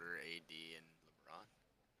Schroeder, AD, and LeBron.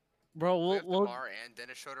 Bro, With we'll DeMar and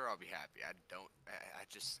Dennis Schroeder, I'll be happy. I'm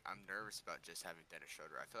nervous about just having Dennis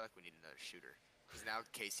Schroeder. I feel like we need another shooter. Because now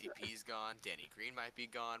KCP's gone, Danny Green might be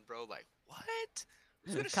gone, bro. Like, what?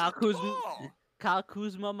 Who's gonna Kyle shoot the Kuzma. ball? Kyle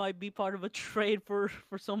Kuzma might be part of a trade for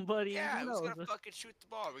somebody. Yeah, Who who's knows? gonna fucking shoot the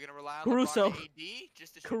ball? Are we gonna rely on Caruso. LeBron and AD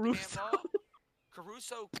just to shoot Caruso. the damn ball?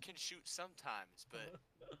 Caruso can shoot sometimes, but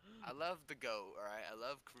I love the GOAT, alright? I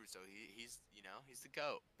love Caruso. He's the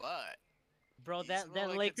GOAT. But Bro, he's that a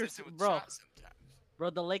little Lakers, inconsistent with bro, shots sometimes. bro,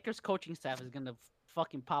 the Lakers coaching staff is gonna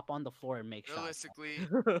fucking pop on the floor and make shots. Realistically,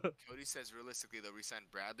 Cody says realistically they'll resign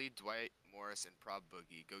Bradley, Dwight, Morris, and Prob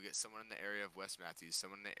Boogie. Go get someone in the area of Wes Matthews,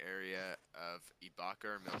 someone in the area of Ibaka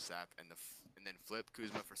or Millsap, and then flip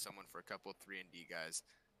Kuzma for someone for a couple 3-and-D guys.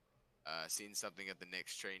 Seen something at the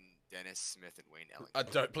Knicks trading Dennis Smith and Wayne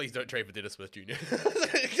Ellington. please don't trade for Dennis Smith Jr.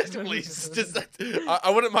 Please, just I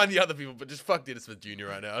wouldn't mind the other people, but just fuck Dennis Smith Jr.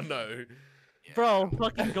 right now. No. Yeah. Bro,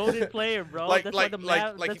 fucking golden player, bro. Like- that's like- why the like-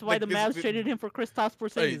 Mavs, like- that's why like the this- Mavs this- traded him for Kristaps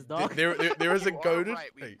Hey, Porzingis, dog. there is a You are goaded.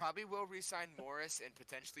 right. We Hey, probably will resign Morris and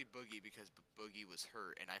potentially Boogie because Boogie was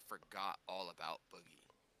hurt, and I forgot all about Boogie.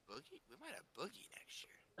 We might have Boogie next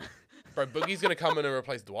year. bro, Boogie's gonna come in and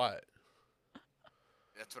replace Dwight.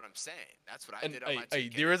 That's what I'm saying. That's what I And did on my hey,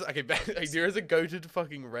 2K. there is there is a goated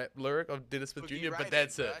fucking rap lyric of Dennis Smith Boogie Jr. But Rising,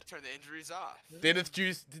 that's bro. it. Turn the injuries off. Dennis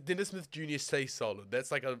Smith Jr. stays solid.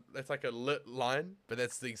 That's like a lit line, but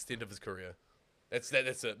that's the extent of his career. That's it.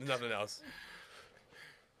 There's nothing else.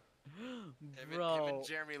 Him Bro, and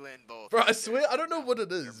Jeremy Lin both. Bro, I swear I don't know what it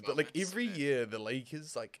Their is, but like moments, every man. year the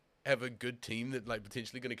Lakers like have a good team that like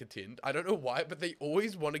potentially going to contend. I don't know why, but they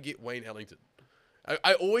always want to get Wayne Ellington.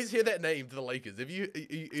 I always hear that name to the Lakers. Have you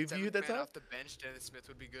heard that man time? off the bench, Dennis Smith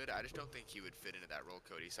would be good. I just don't think he would fit into that role,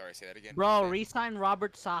 Cody. Sorry, say that again. bro, resign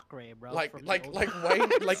Robert Sacre, bro. Like from the like old- like Wayne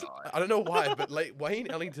like God. I don't know why, but like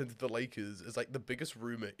Wayne Ellington to the Lakers is like the biggest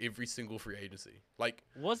rumor every single free agency. Like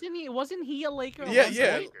wasn't he a Laker? at yeah, one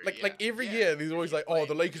yeah, point? like Yeah, every yeah. year there's always He's like, oh, playing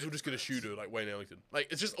the Lakers good will just get a for us. shooter like Wayne Ellington. Like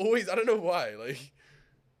it's just always I don't know why. Like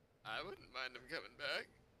I wouldn't mind him coming back.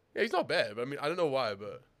 yeah, he's not bad. But I mean I don't know why,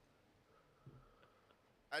 but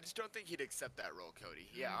I just don't think he'd accept that role, Cody.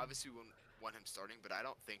 Yeah, obviously we wouldn't want him starting, but I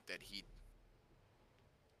don't think Dennis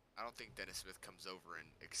Smith comes over and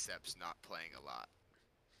accepts not playing a lot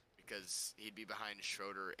because he'd be behind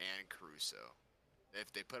Schroeder and Caruso.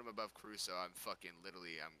 If they put him above Caruso,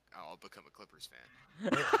 I'll become a Clippers fan.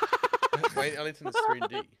 Wayne Ellington is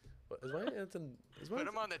 3-and-D. What, is Wayne Ellington? Put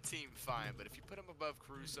him on the team, fine, but if you put him above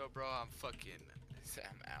Caruso, bro, I'm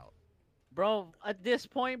out. Bro, at this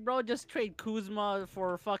point, bro, just trade Kuzma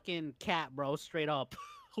for fucking Cat, bro, straight up.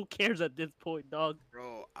 Who cares at this point, dog?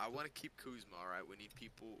 Bro, I want to keep Kuzma, all right? We need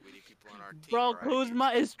people on our team. Bro, all right?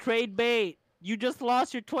 Kuzma is trade bait. You just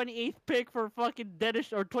lost your 28th pick for fucking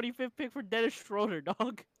Dennis, or 25th pick for Dennis Schroeder,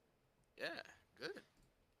 dog. Yeah, good.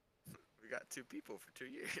 We got 2 people for 2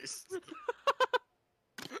 years.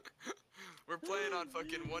 We're playing on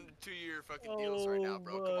fucking 1 to 2 year fucking deals right now,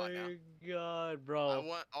 bro. Come on now. God, I bro.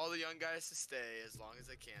 want all the young guys to stay as long as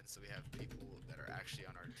I can, so we have people that are actually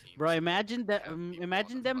on our team. Bro, so imagine that. have people on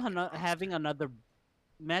Imagine the them fucking having roster. another.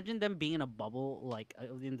 Imagine them being in a bubble, like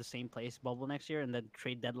in the same place bubble next year, and then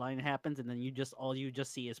trade deadline happens, and then all you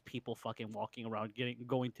just see is people fucking walking around,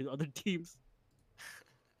 going to other teams.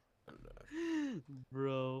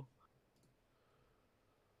 Bro.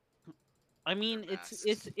 I mean,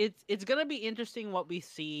 They're it's gonna be interesting what we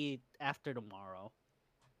see after tomorrow,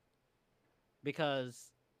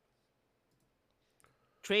 because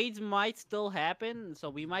trades might still happen, so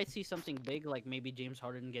we might see something big, like maybe James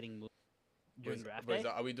Harden getting moved. during draft Wait, day.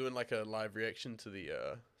 are we doing like a live reaction to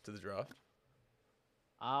the draft?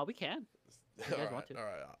 We can. You guys want to? All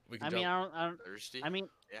right. We can I jump. mean, I don't. Thursday. I mean,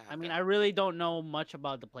 Yeah. I mean, I really don't know much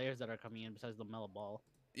about the players that are coming in besides the Melo Ball.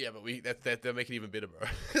 Yeah, but that make it even better, bro.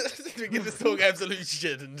 We can just talk absolute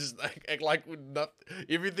shit and just like act like we're not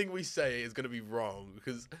everything we say is gonna be wrong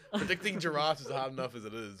because predicting giraffes is hard enough as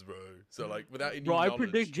it is, bro. So like without any Bro, I knowledge.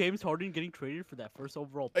 predict James Harden getting traded for that first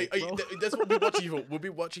overall pick, bro. That's what we're watching for. We'll be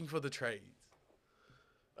watching for the trades.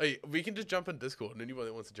 Hey, we can just jump in Discord, and anybody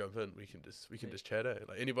that wants to jump in, we can just chat.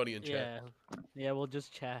 Like anybody in chat. Yeah, we'll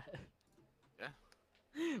just chat. Yeah.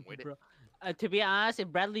 Wait Bro. To be honest, if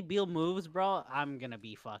Bradley Beal moves, bro, I'm gonna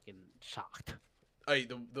be fucking shocked. Hey,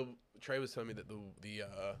 the Trey was telling me that the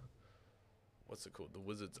what's it called? The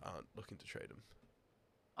Wizards aren't looking to trade him.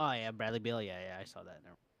 Oh yeah, Bradley Beal. Yeah, I saw that.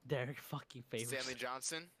 Derek fucking favorites. Stanley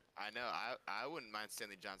Johnson. I know. I wouldn't mind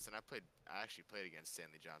Stanley Johnson. I actually played against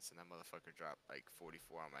Stanley Johnson. That motherfucker dropped like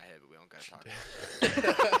 44 on my head, but we don't gotta talk about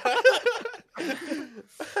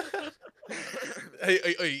that.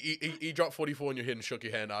 Hey, he dropped 44 on your head and shook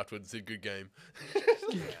your hand afterwards. Said good game.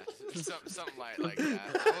 Yeah, something like that.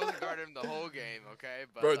 I wasn't guarding him the whole game, okay?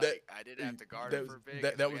 But Bro, I did have to guard him for a bit.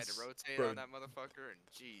 We had to rotate on that motherfucker, and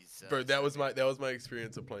jeez. Bro, that was my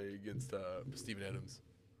experience of playing against Steven Adams.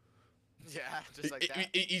 Yeah, just like that.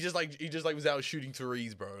 He just was out shooting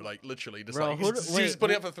threes, bro. Like literally, just Bro, like who he's just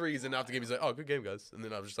putting up for threes, and after the game he's like, "Oh, good game, guys." And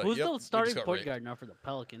then I was just like, who's yep, the we just starting got point wrecked. guard now for the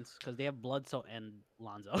Pelicans? Because they have Bledsoe and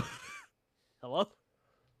Lonzo. Hello.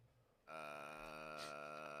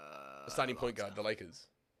 The starting point guard, the Lakers.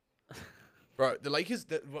 Bro, the Lakers.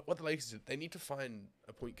 What the Lakers do? They need to find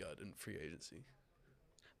a point guard in free agency.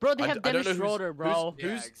 Bro, they have I don't Dennis know Schroeder, bro.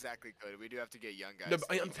 Yeah, exactly. Good. We do have to get young guys. No,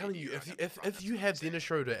 but I'm telling you, if you have Dennis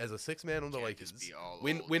Schroeder as a six man on the Lakers,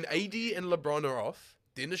 when AD and LeBron are off,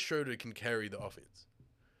 Dennis Schroeder can carry the offense,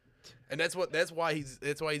 and that's why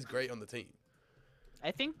he's great on the team. I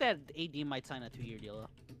think that AD might sign a 2-year deal. Though.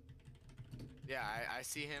 Yeah, I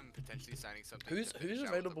see him potentially signing something. Who's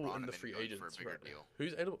available in the free agents right now?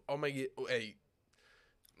 Who's available? Oh my god! Hey,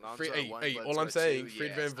 all I'm saying,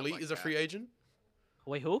 Fred VanVleet is a free agent.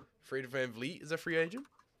 Wait, who? Fred VanVleet is a free agent.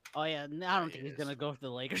 Oh yeah, no, I don't think he's gonna go to the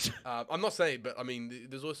Lakers. I'm not saying, but I mean,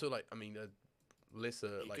 there's also like, I mean, a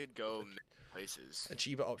lesser He like could go places. a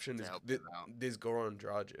cheaper option is there's Goran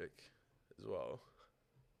Dragic as well.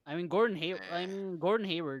 I mean, Gordon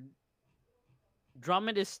Hayward.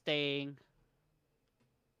 Drummond is staying.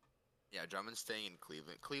 Yeah, Drummond's staying in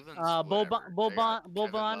Cleveland. Cleveland's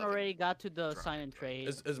Boban already got to the sign and trade.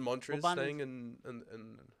 Is Montrez staying in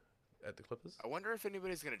at the Clippers? I wonder if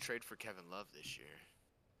anybody's gonna trade for Kevin Love this year.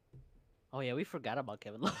 Oh yeah, we forgot about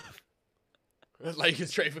Kevin Love. Lakers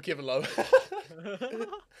trade for Kevin Love.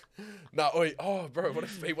 No, wait. Oh, bro. What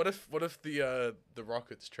if the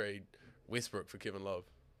Rockets trade Westbrook for Kevin Love?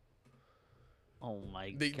 Oh my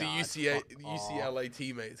god. The UCLA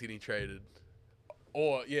teammates getting traded.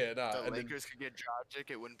 Or The Lakers could get Dragic.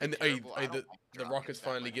 It wouldn't be and terrible. the Rockets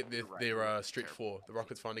finally get their stretch four. The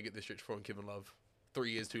Rockets finally get their stretch four on Kevin Love. 3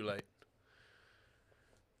 years too late.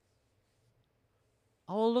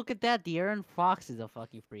 Oh, look at that. De'Aaron Fox is a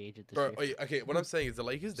fucking free agent this year. Bro, okay, what I'm saying is the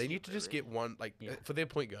Lakers, they need to just get one, for their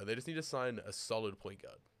point guard, they just need to sign a solid point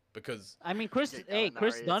guard. Because I mean, Chris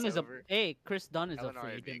Dunn is a free agent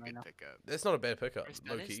right now. That's not a bad pickup,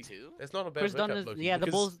 low key. That's not a bad pickup, low key. Yeah, the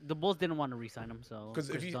Bulls didn't want to re-sign him, so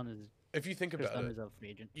if you think about it, is a free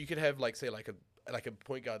agent. You could have like a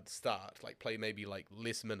point guard start, like play maybe like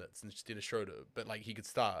less minutes than Dennis Schroeder, but like he could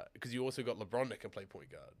start because you also got LeBron that can play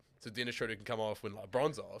point guard. So Dennis Schroeder can come off when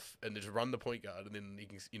LeBron's off and just run the point guard, and then he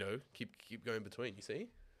can keep going between. You see,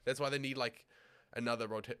 that's why they need like another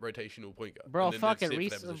rotational point guard. Bro, fuck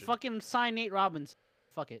it, fucking sign Nate Robbins.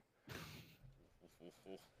 Fuck it.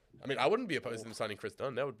 I mean, I wouldn't be opposed to them signing Chris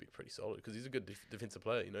Dunn. That would be pretty solid because he's a good defensive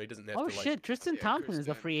player. You know, he doesn't have to. Oh shit, Tristan Thompson is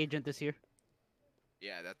a free agent this year.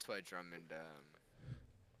 Yeah, that's why Drummond.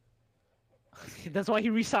 That's why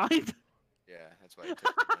he resigned. Yeah, that's why he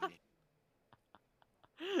took the money.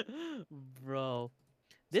 Bro,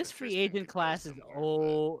 this free agent class is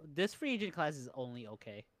only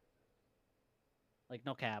okay. Like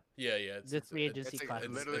no cap. Yeah. This free agency class.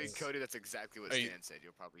 Literally, Cody. That's exactly what Stan said.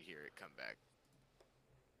 You'll probably hear it come back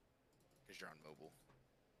because you're on mobile.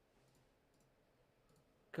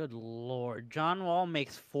 Good lord, John Wall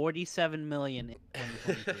makes $47 million in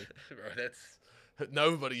 2023. Bro, that's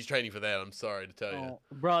nobody's training for that. I'm sorry to tell you,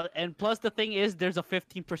 bro. And plus, the thing is, there's a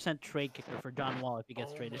 15% trade kicker for John Wall if he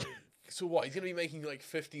gets traded. So what? He's gonna be making like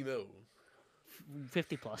 50 mil.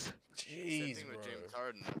 50 plus. Jeez, bro. With James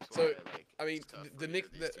Harden, so I mean,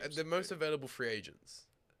 the most available free agents.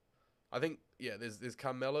 I think there's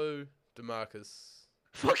Carmelo, DeMarcus,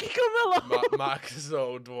 Fucking Carmelo. Marcus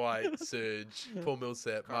Old, Dwight, Serge, Paul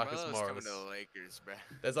Millsap, Marcus Carmelo's coming Morris. to the Lakers, bro.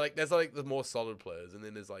 There's like the more solid players, and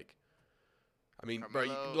then there's like, I mean,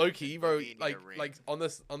 Carmelo bro, low key, and bro, Boogie need a ring. like on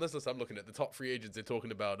this list I'm looking at, the top free agents they're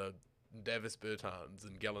talking about are Davis Bertans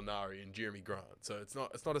and Gallinari and Jeremy Grant. So it's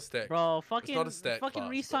not a stack. Bro, not a stat fucking class,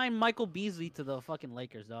 re-sign Michael Beasley to the fucking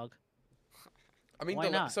Lakers, dog. I mean, Why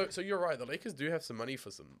not? so you're right. The Lakers do have some money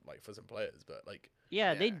for some players, but like,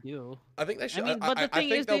 Yeah, they Yeah. do. I think they should. mean, but the I thing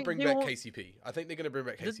think is they'll they- bring they back won't- KCP. I think they're gonna bring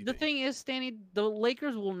back KCP. The thing is, Stanley, the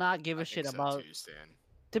Lakers will not give a I shit think so about. too, Stan.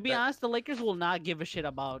 To be That- honest, the Lakers will not give a shit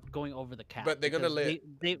about going over the cap. But they're gonna because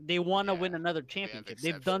let- they want to Yeah, win another have championship.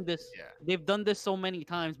 They've done exceptions, this. yeah. They've done this so many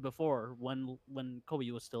times before when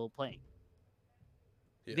Kobe was still playing.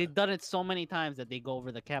 Yeah. They've done it so many times that they go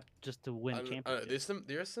over the cap just to win I don't- championships.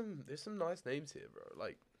 there's some nice names here, bro.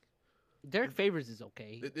 Like Derek Favors is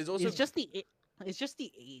okay. there's also It's just the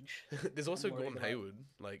age. there's also I'm worried Gordon about. Hayward.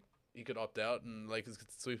 Like he could opt out and Lakers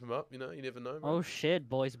could sweep him up. You know, you never know. Oh shit,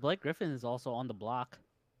 boys! Blake Griffin is also on the block.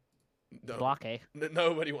 no, Block A.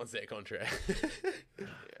 nobody wants that contract. Yeah,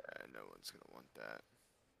 no one's gonna want that.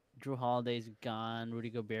 Drew Holiday's gone.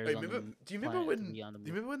 Rudy Gobert's Wait, on remember? the Do you remember plan to when? be on the Do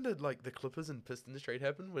you move. remember when the Clippers and Pistons trade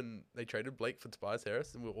happened when they traded Blake for Tobias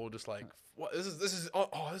Harris and we were all just like, "What? This is this is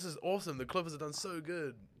awesome. The Clippers have done so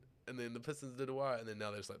good." And then the Pistons did a while, and then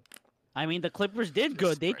now they're just like, I mean, the Clippers did good.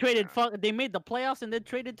 Just They right traded. now. They made the playoffs and then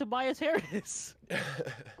traded Tobias Harris.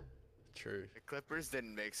 True. The Clippers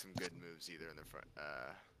didn't make some good moves either in the front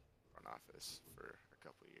office for a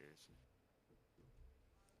couple years.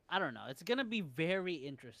 I don't know. It's gonna be very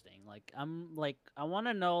interesting. I want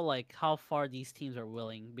to know like how far these teams are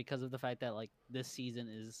willing because of the fact that like this season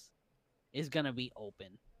is gonna be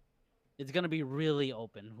open. It's gonna be really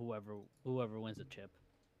open. Whoever wins the chip,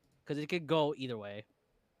 because it could go either way.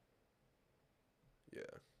 Yeah.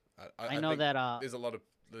 I know think that. there's a lot of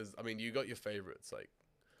I mean, you got your favorites like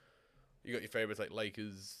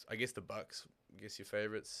Lakers. I guess the Bucks. I guess your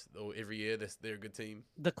favorites. Though every year they're a good team.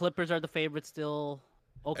 The Clippers are the favorites still.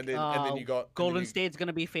 Okay, And then you got Golden State's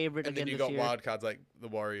gonna be favorite And then again you this got year. wild cards like the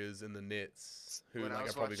Warriors and the Nets, who When I like are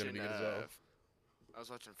was probably going to be good as well. I was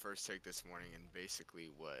watching First Take this morning, and basically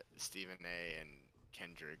what Stephen A. and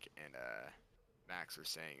Kendrick and Max were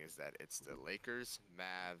saying is that it's the Lakers,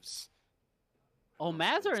 Mavs. Oh, who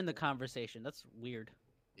else Mavs are was in the there? conversation. That's weird.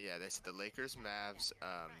 Yeah, they said the Lakers, Mavs,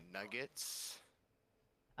 Nuggets.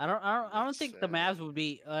 I don't think the That's, Mavs would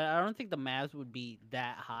be. I don't think the Mavs would be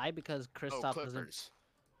that high because Kristaps doesn't. Clippers.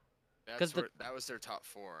 Because That was their top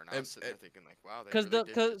four, and I And- was sitting there thinking like, wow, they 'cause really the-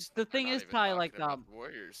 did 'cause just- the they're thing not is, even Ty, talking like, about the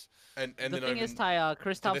Warriors. And The then thing is, Ty,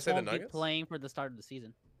 Kristaps say the won't be Nuggets? playing for the start of the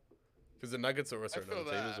season. because the Nuggets are also I feel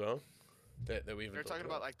another team as that. well. That we even They're talked talking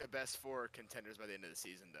about like the best four contenders by the end of the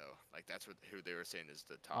season, though. Like that's who they were saying is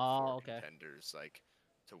the top Oh, four okay. contenders, like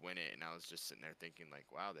to win it. And I was just sitting there thinking,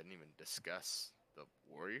 like, wow, they didn't even discuss the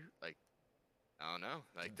Warrior. Like, I don't know.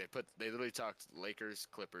 Like they literally talked Lakers,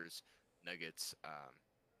 Clippers, Nuggets.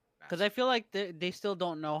 Because I feel like they still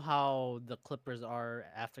don't know how the Clippers are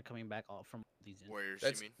after coming back from these injuries. Warriors.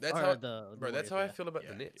 That's You mean? that's Or how the bro. That's Warriors, how I yeah. feel about the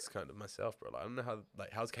Yeah, Nets, kind of myself, bro. Like, I don't know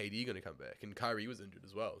how's KD gonna come back, and Kyrie was injured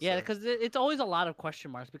as well. Yeah, so- because it's always a lot of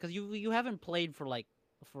question marks because you haven't played for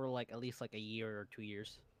at least like a year or 2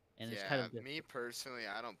 years, and it's kind of me personally,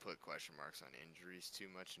 I don't put question marks on injuries too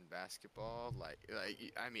much in basketball. Like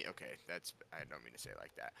I mean, okay, I don't mean to say it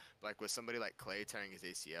like that. But like with somebody like Clay tearing his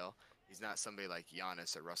ACL, he's not somebody like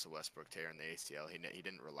Giannis or Russell Westbrook tearing the ACL. He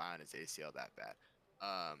didn't rely on his ACL that bad.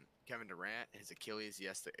 Kevin Durant, his Achilles,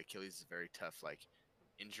 yes, the Achilles is a very tough like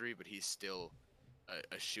injury, but he's still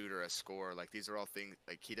a shooter, a scorer. Like these are all things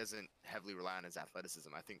like he doesn't heavily rely on his athleticism.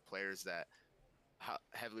 I think players that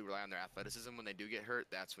heavily rely on their athleticism when they do get hurt,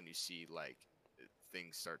 that's when you see like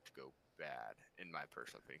things start to go bad, in my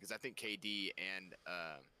personal opinion. Because I think KD and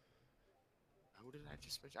who did I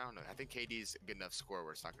just mention? I don't know. I think KD's a good enough scorer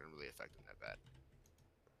where it's not going to really affect him that bad.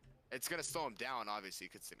 It's going to slow him down, obviously,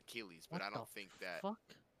 because it's an Achilles, but What I the don't think that fuck.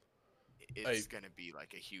 it's going to be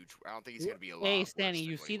like a huge. I don't think he's going to be a lot. Hey, worse Stanley, than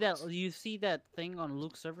you what see he that? was. You see that thing on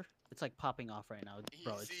Luke's server? It's like popping off right now,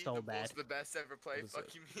 bro. You It's see so the Bulls bad. the best ever played. What is Fuck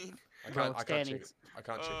it? you mean? Bro, I can't Stanley, check it. I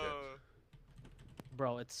can't check it.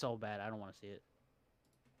 Bro, it's so bad. I don't want to see it.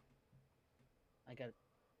 I got.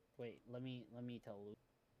 Wait, let me tell Luke.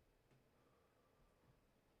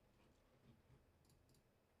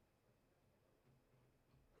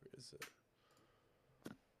 Where is it?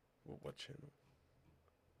 What channel?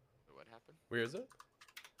 What happened? Where is it?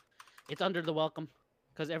 It's under the welcome,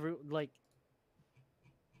 cause every like.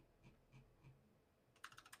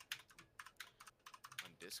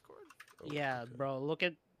 On Discord? Oh, Yeah, okay. bro. Look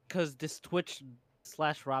at cause this Twitch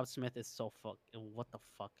slash Rob Smith is so fuck. What the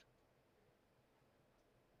fuck?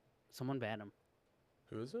 Someone ban him.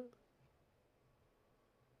 Who is it?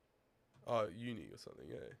 Oh, Uni or something,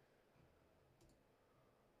 yeah.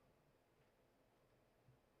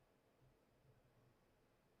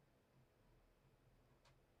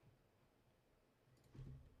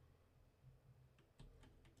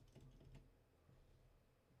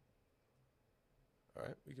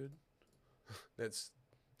 Alright, we good. That's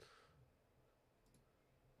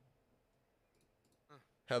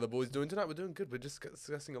how the boys doing tonight. We're doing good. We're just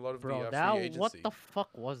discussing a lot of Bro, the that free agency. what the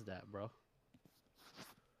fuck was that, bro?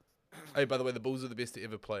 Hey, by the way, the Bulls are the best to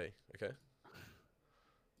ever play. Okay.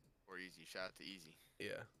 Or Easy. Shout out to Easy.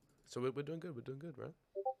 Yeah. So we're doing good. We're doing good,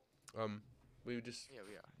 right? We were just Yeah,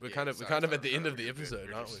 we are. we're Yeah, kind of sorry, we're kind of sorry, at the sorry, end of we're the good. episode,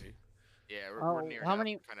 We're aren't just- we? Yeah, Oh, we're nearing how up,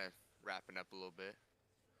 many- kind of wrapping up a little bit.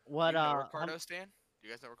 What You know how- Ricardo, Stan? Do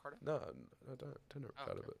you guys know Ricardo? No, I don't know Oh,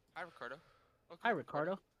 Ricardo, okay. but Hi, Ricardo. Okay, Hi,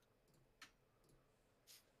 Ricardo.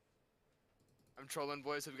 I'm trolling,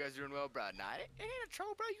 boys. Hope you guys are doing well, bro. Nah, it ain't a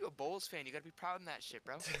troll, bro. You a Bulls fan. You gotta be proud of that shit,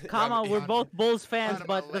 bro. Come on, we're Proud- both Bulls fans, proud of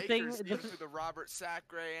my but the thing, Lakers, even through the Robert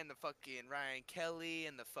Sacre and the fucking Ryan Kelly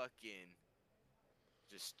and the fucking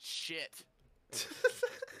just shit.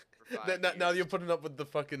 For 5 now years. you're putting up with the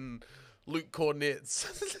fucking Luke Cornets.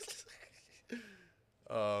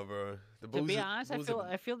 Oh, bro. The to Bulls. be honest, Bulls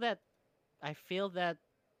I feel that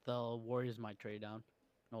the Warriors might trade down.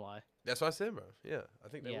 No lie. That's what I said, bro. Yeah, I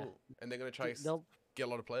think they Yeah. will, and they're gonna try to They'll get a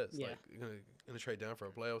lot of players. Yeah. Like, you're gonna trade down for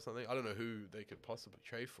a player or something. I don't know who they could possibly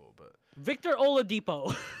trade for, but Victor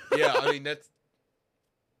Oladipo. yeah, I mean that's.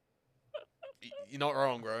 You're not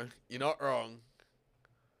wrong, bro. You're not wrong.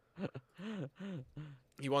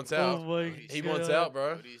 He wants out. Oh my He wants God. out,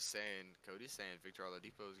 bro. Cody's saying Victor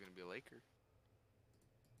Oladipo is gonna be a Laker.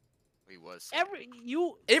 He was. saying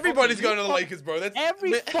Everybody's okay, going to you the fuck- Lakers, bro. That's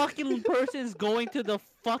Every man- fucking person's going to the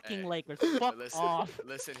fucking Hey, Lakers. But Fuck listen, off.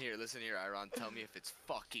 listen here, Iron. Tell me if it's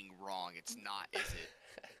fucking wrong. It's not, is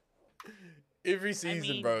it? Every season,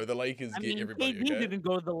 mean- bro, the Lakers I get mean, everybody. KD Okay? didn't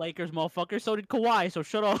go to the Lakers, motherfucker. So did Kawhi. So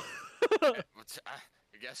shut up.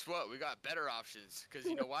 Guess what? We got better options. Cause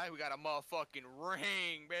you know why? We got a motherfucking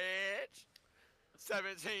ring, bitch.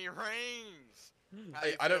 17 rings. How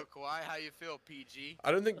you I feel, don't- Kawhi? How you feel, PG?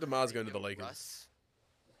 I don't think DeMar's going to the Yo, Lakers. Russ?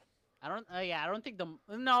 I don't think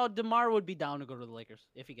DeMar would be down to go to the Lakers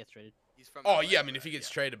if he gets traded. He's from Oh LA, yeah, I mean if he right? gets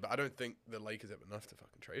traded, but I don't think the Lakers have enough to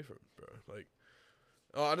fucking trade for him, bro. Like,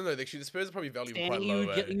 oh, I don't know. Actually, the Spurs are probably valuable Danny, quite low.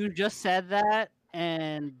 eh? you just said that,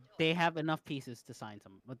 and they have enough pieces to sign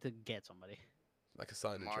to get somebody. Like a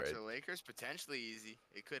sign and March trade. to the Lakers, potentially easy.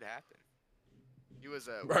 It could happen. He was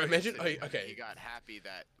Bro, imagine- interested in him, okay. He got happy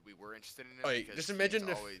that we were interested in him. Okay, because just imagine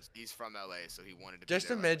if- he's from LA, so he wanted to. Just be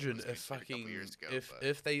there, like, imagine was if gonna be a couple fucking years ago, if but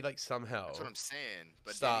if they like somehow that's what I'm saying.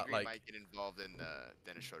 But start, Danny Green like- might get involved in the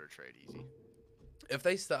Dennis Schroeder trade easy. if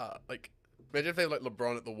they start like imagine if they have, like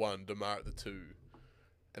LeBron at the 1, DeMar at the 2,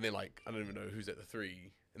 and then like I don't even know who's at the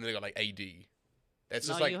 3, and then they got like AD. That's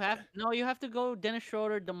No, just like you have to go Dennis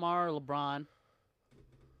Schroeder, DeMar, LeBron.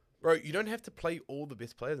 bro, you don't have to play all the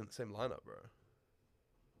best players in the same lineup, bro.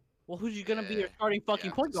 Well, who's you gonna be your Yeah, starting you fucking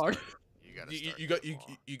have point to guard? start- You gotta You, start you, them you,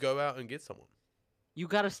 all. you go out and get someone. You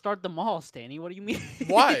gotta start them all, Stanny. What do you mean?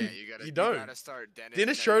 Why? Yeah, you gotta, You don't. gotta start Dennis. Dennis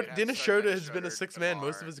no, you'd Schroeder, have to Dennis start Schroeder Dennis has been a Schroeder, 6 man most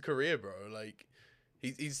of DeMar. his career, bro. Like,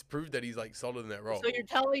 he's proved that he's like solid in that role. So you're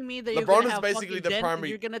telling me that you're LeBron gonna is have basically fucking the primary-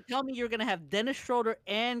 You're gonna tell me you're gonna have Dennis Schroeder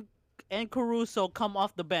and Caruso come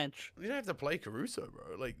off the bench. You don't have to play Caruso,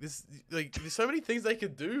 bro. Like this, like there's so many things they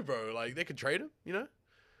could do, bro. Like they could trade him, you know,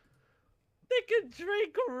 They could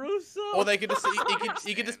trade Caruso. or they could just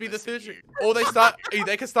he could just be the Listen third. here. Or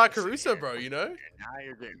they could start Caruso, bro. You know. Now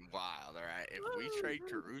you're getting wild, all right? If we trade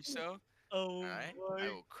Caruso, Oh all right, my I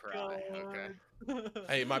will cry. Okay. God.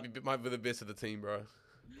 Hey, it might be the best of the team, bro.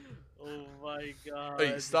 Oh my god.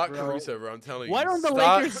 Hey, start bro. Caruso, bro. I'm telling you. Why don't the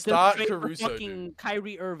start, Lakers start just trade for Caruso, fucking dude?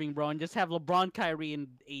 Kyrie Irving, bro, and just have LeBron, Kyrie, and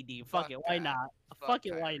AD? Fuck Fuck it, why that. not? Fuck Fuck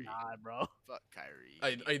it, why Kyrie. not, bro? Fuck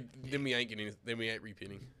Kyrie. Then we ain't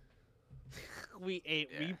repeating. We ain't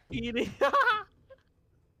Yeah. repeating.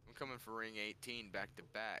 I'm coming for ring 18 back to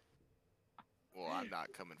back. Well, I'm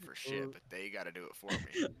not coming for shit, but they got to do it for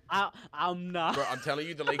me. I'm not. Bro, I'm telling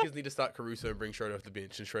you, the Lakers need to start Caruso and bring Schroeder off the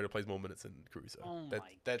bench, and Schroeder plays more minutes than Caruso. Oh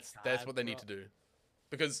That's my God, what they need bro. to do,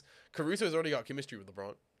 because Caruso's already got chemistry with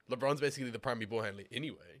LeBron. LeBron's basically the primary ball handler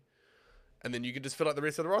anyway, and then you can just fill out the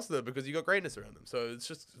rest of the roster because you got greatness around them. So it's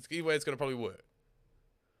either way, it's gonna probably work.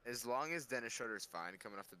 As long as Dennis Schroeder's fine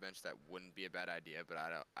coming off the bench, that wouldn't be a bad idea. But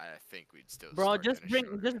I think we'd still. Bro, start just Dennis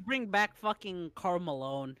Schroeder. bring back fucking Karl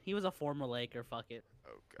Malone. He was a former Laker. Fuck it.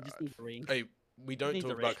 Oh Just god. need a ring. Hey, we don't Needs a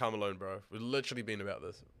talk ring. about Carmelo, bro. We've literally been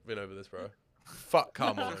over this, bro. Fuck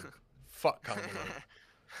Carmelo. Fuck Carmelo.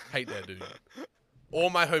 Hate that dude. All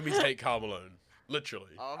my homies hate Carmelo.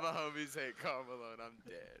 Literally. All my homies hate Carmelo, and I'm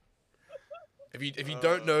dead. If you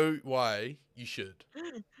don't know why, you should.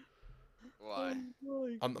 Why?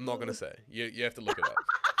 I'm not gonna say. You have to look it up.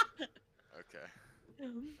 Okay.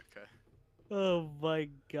 Okay. Oh my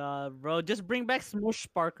god, bro! Just bring back Smush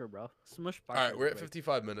Parker, bro. Smush Parker. All right, we're at great.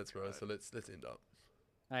 55 minutes, bro. So let's end up.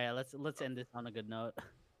 Oh, yeah, let's end this on a good note.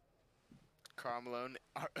 Carmelo,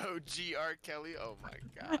 OG R. Kelly. Oh my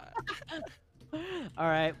god. All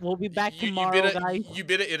right, we'll be back You tomorrow, better, guys. You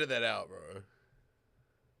better edit that out, bro.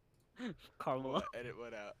 Carmelo. What? Edit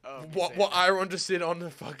what out? Oh. What Iron just said on the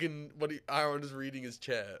fucking Iron is reading his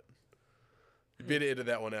chat. You better edit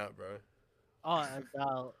that one out, bro.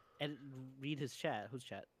 Oh, and read his chat. Whose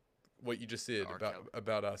chat? What you just said R.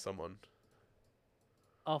 about someone.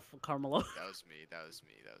 Oh, Carmelo. That was me. That was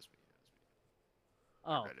me.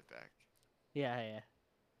 Oh, I read it back. yeah.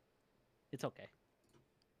 It's okay.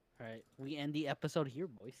 All right, we end the episode here,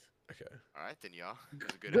 boys. Okay. All right then, y'all. It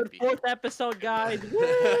was a good Good epi. fourth episode, guys.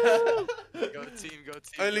 Woo! Go team. Go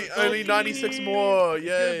team. Only 96 more. It's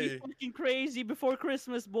gonna be Yay. fucking crazy before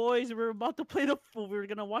Christmas, boys. We're about to we're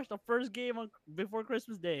gonna watch the first game before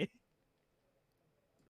Christmas Day.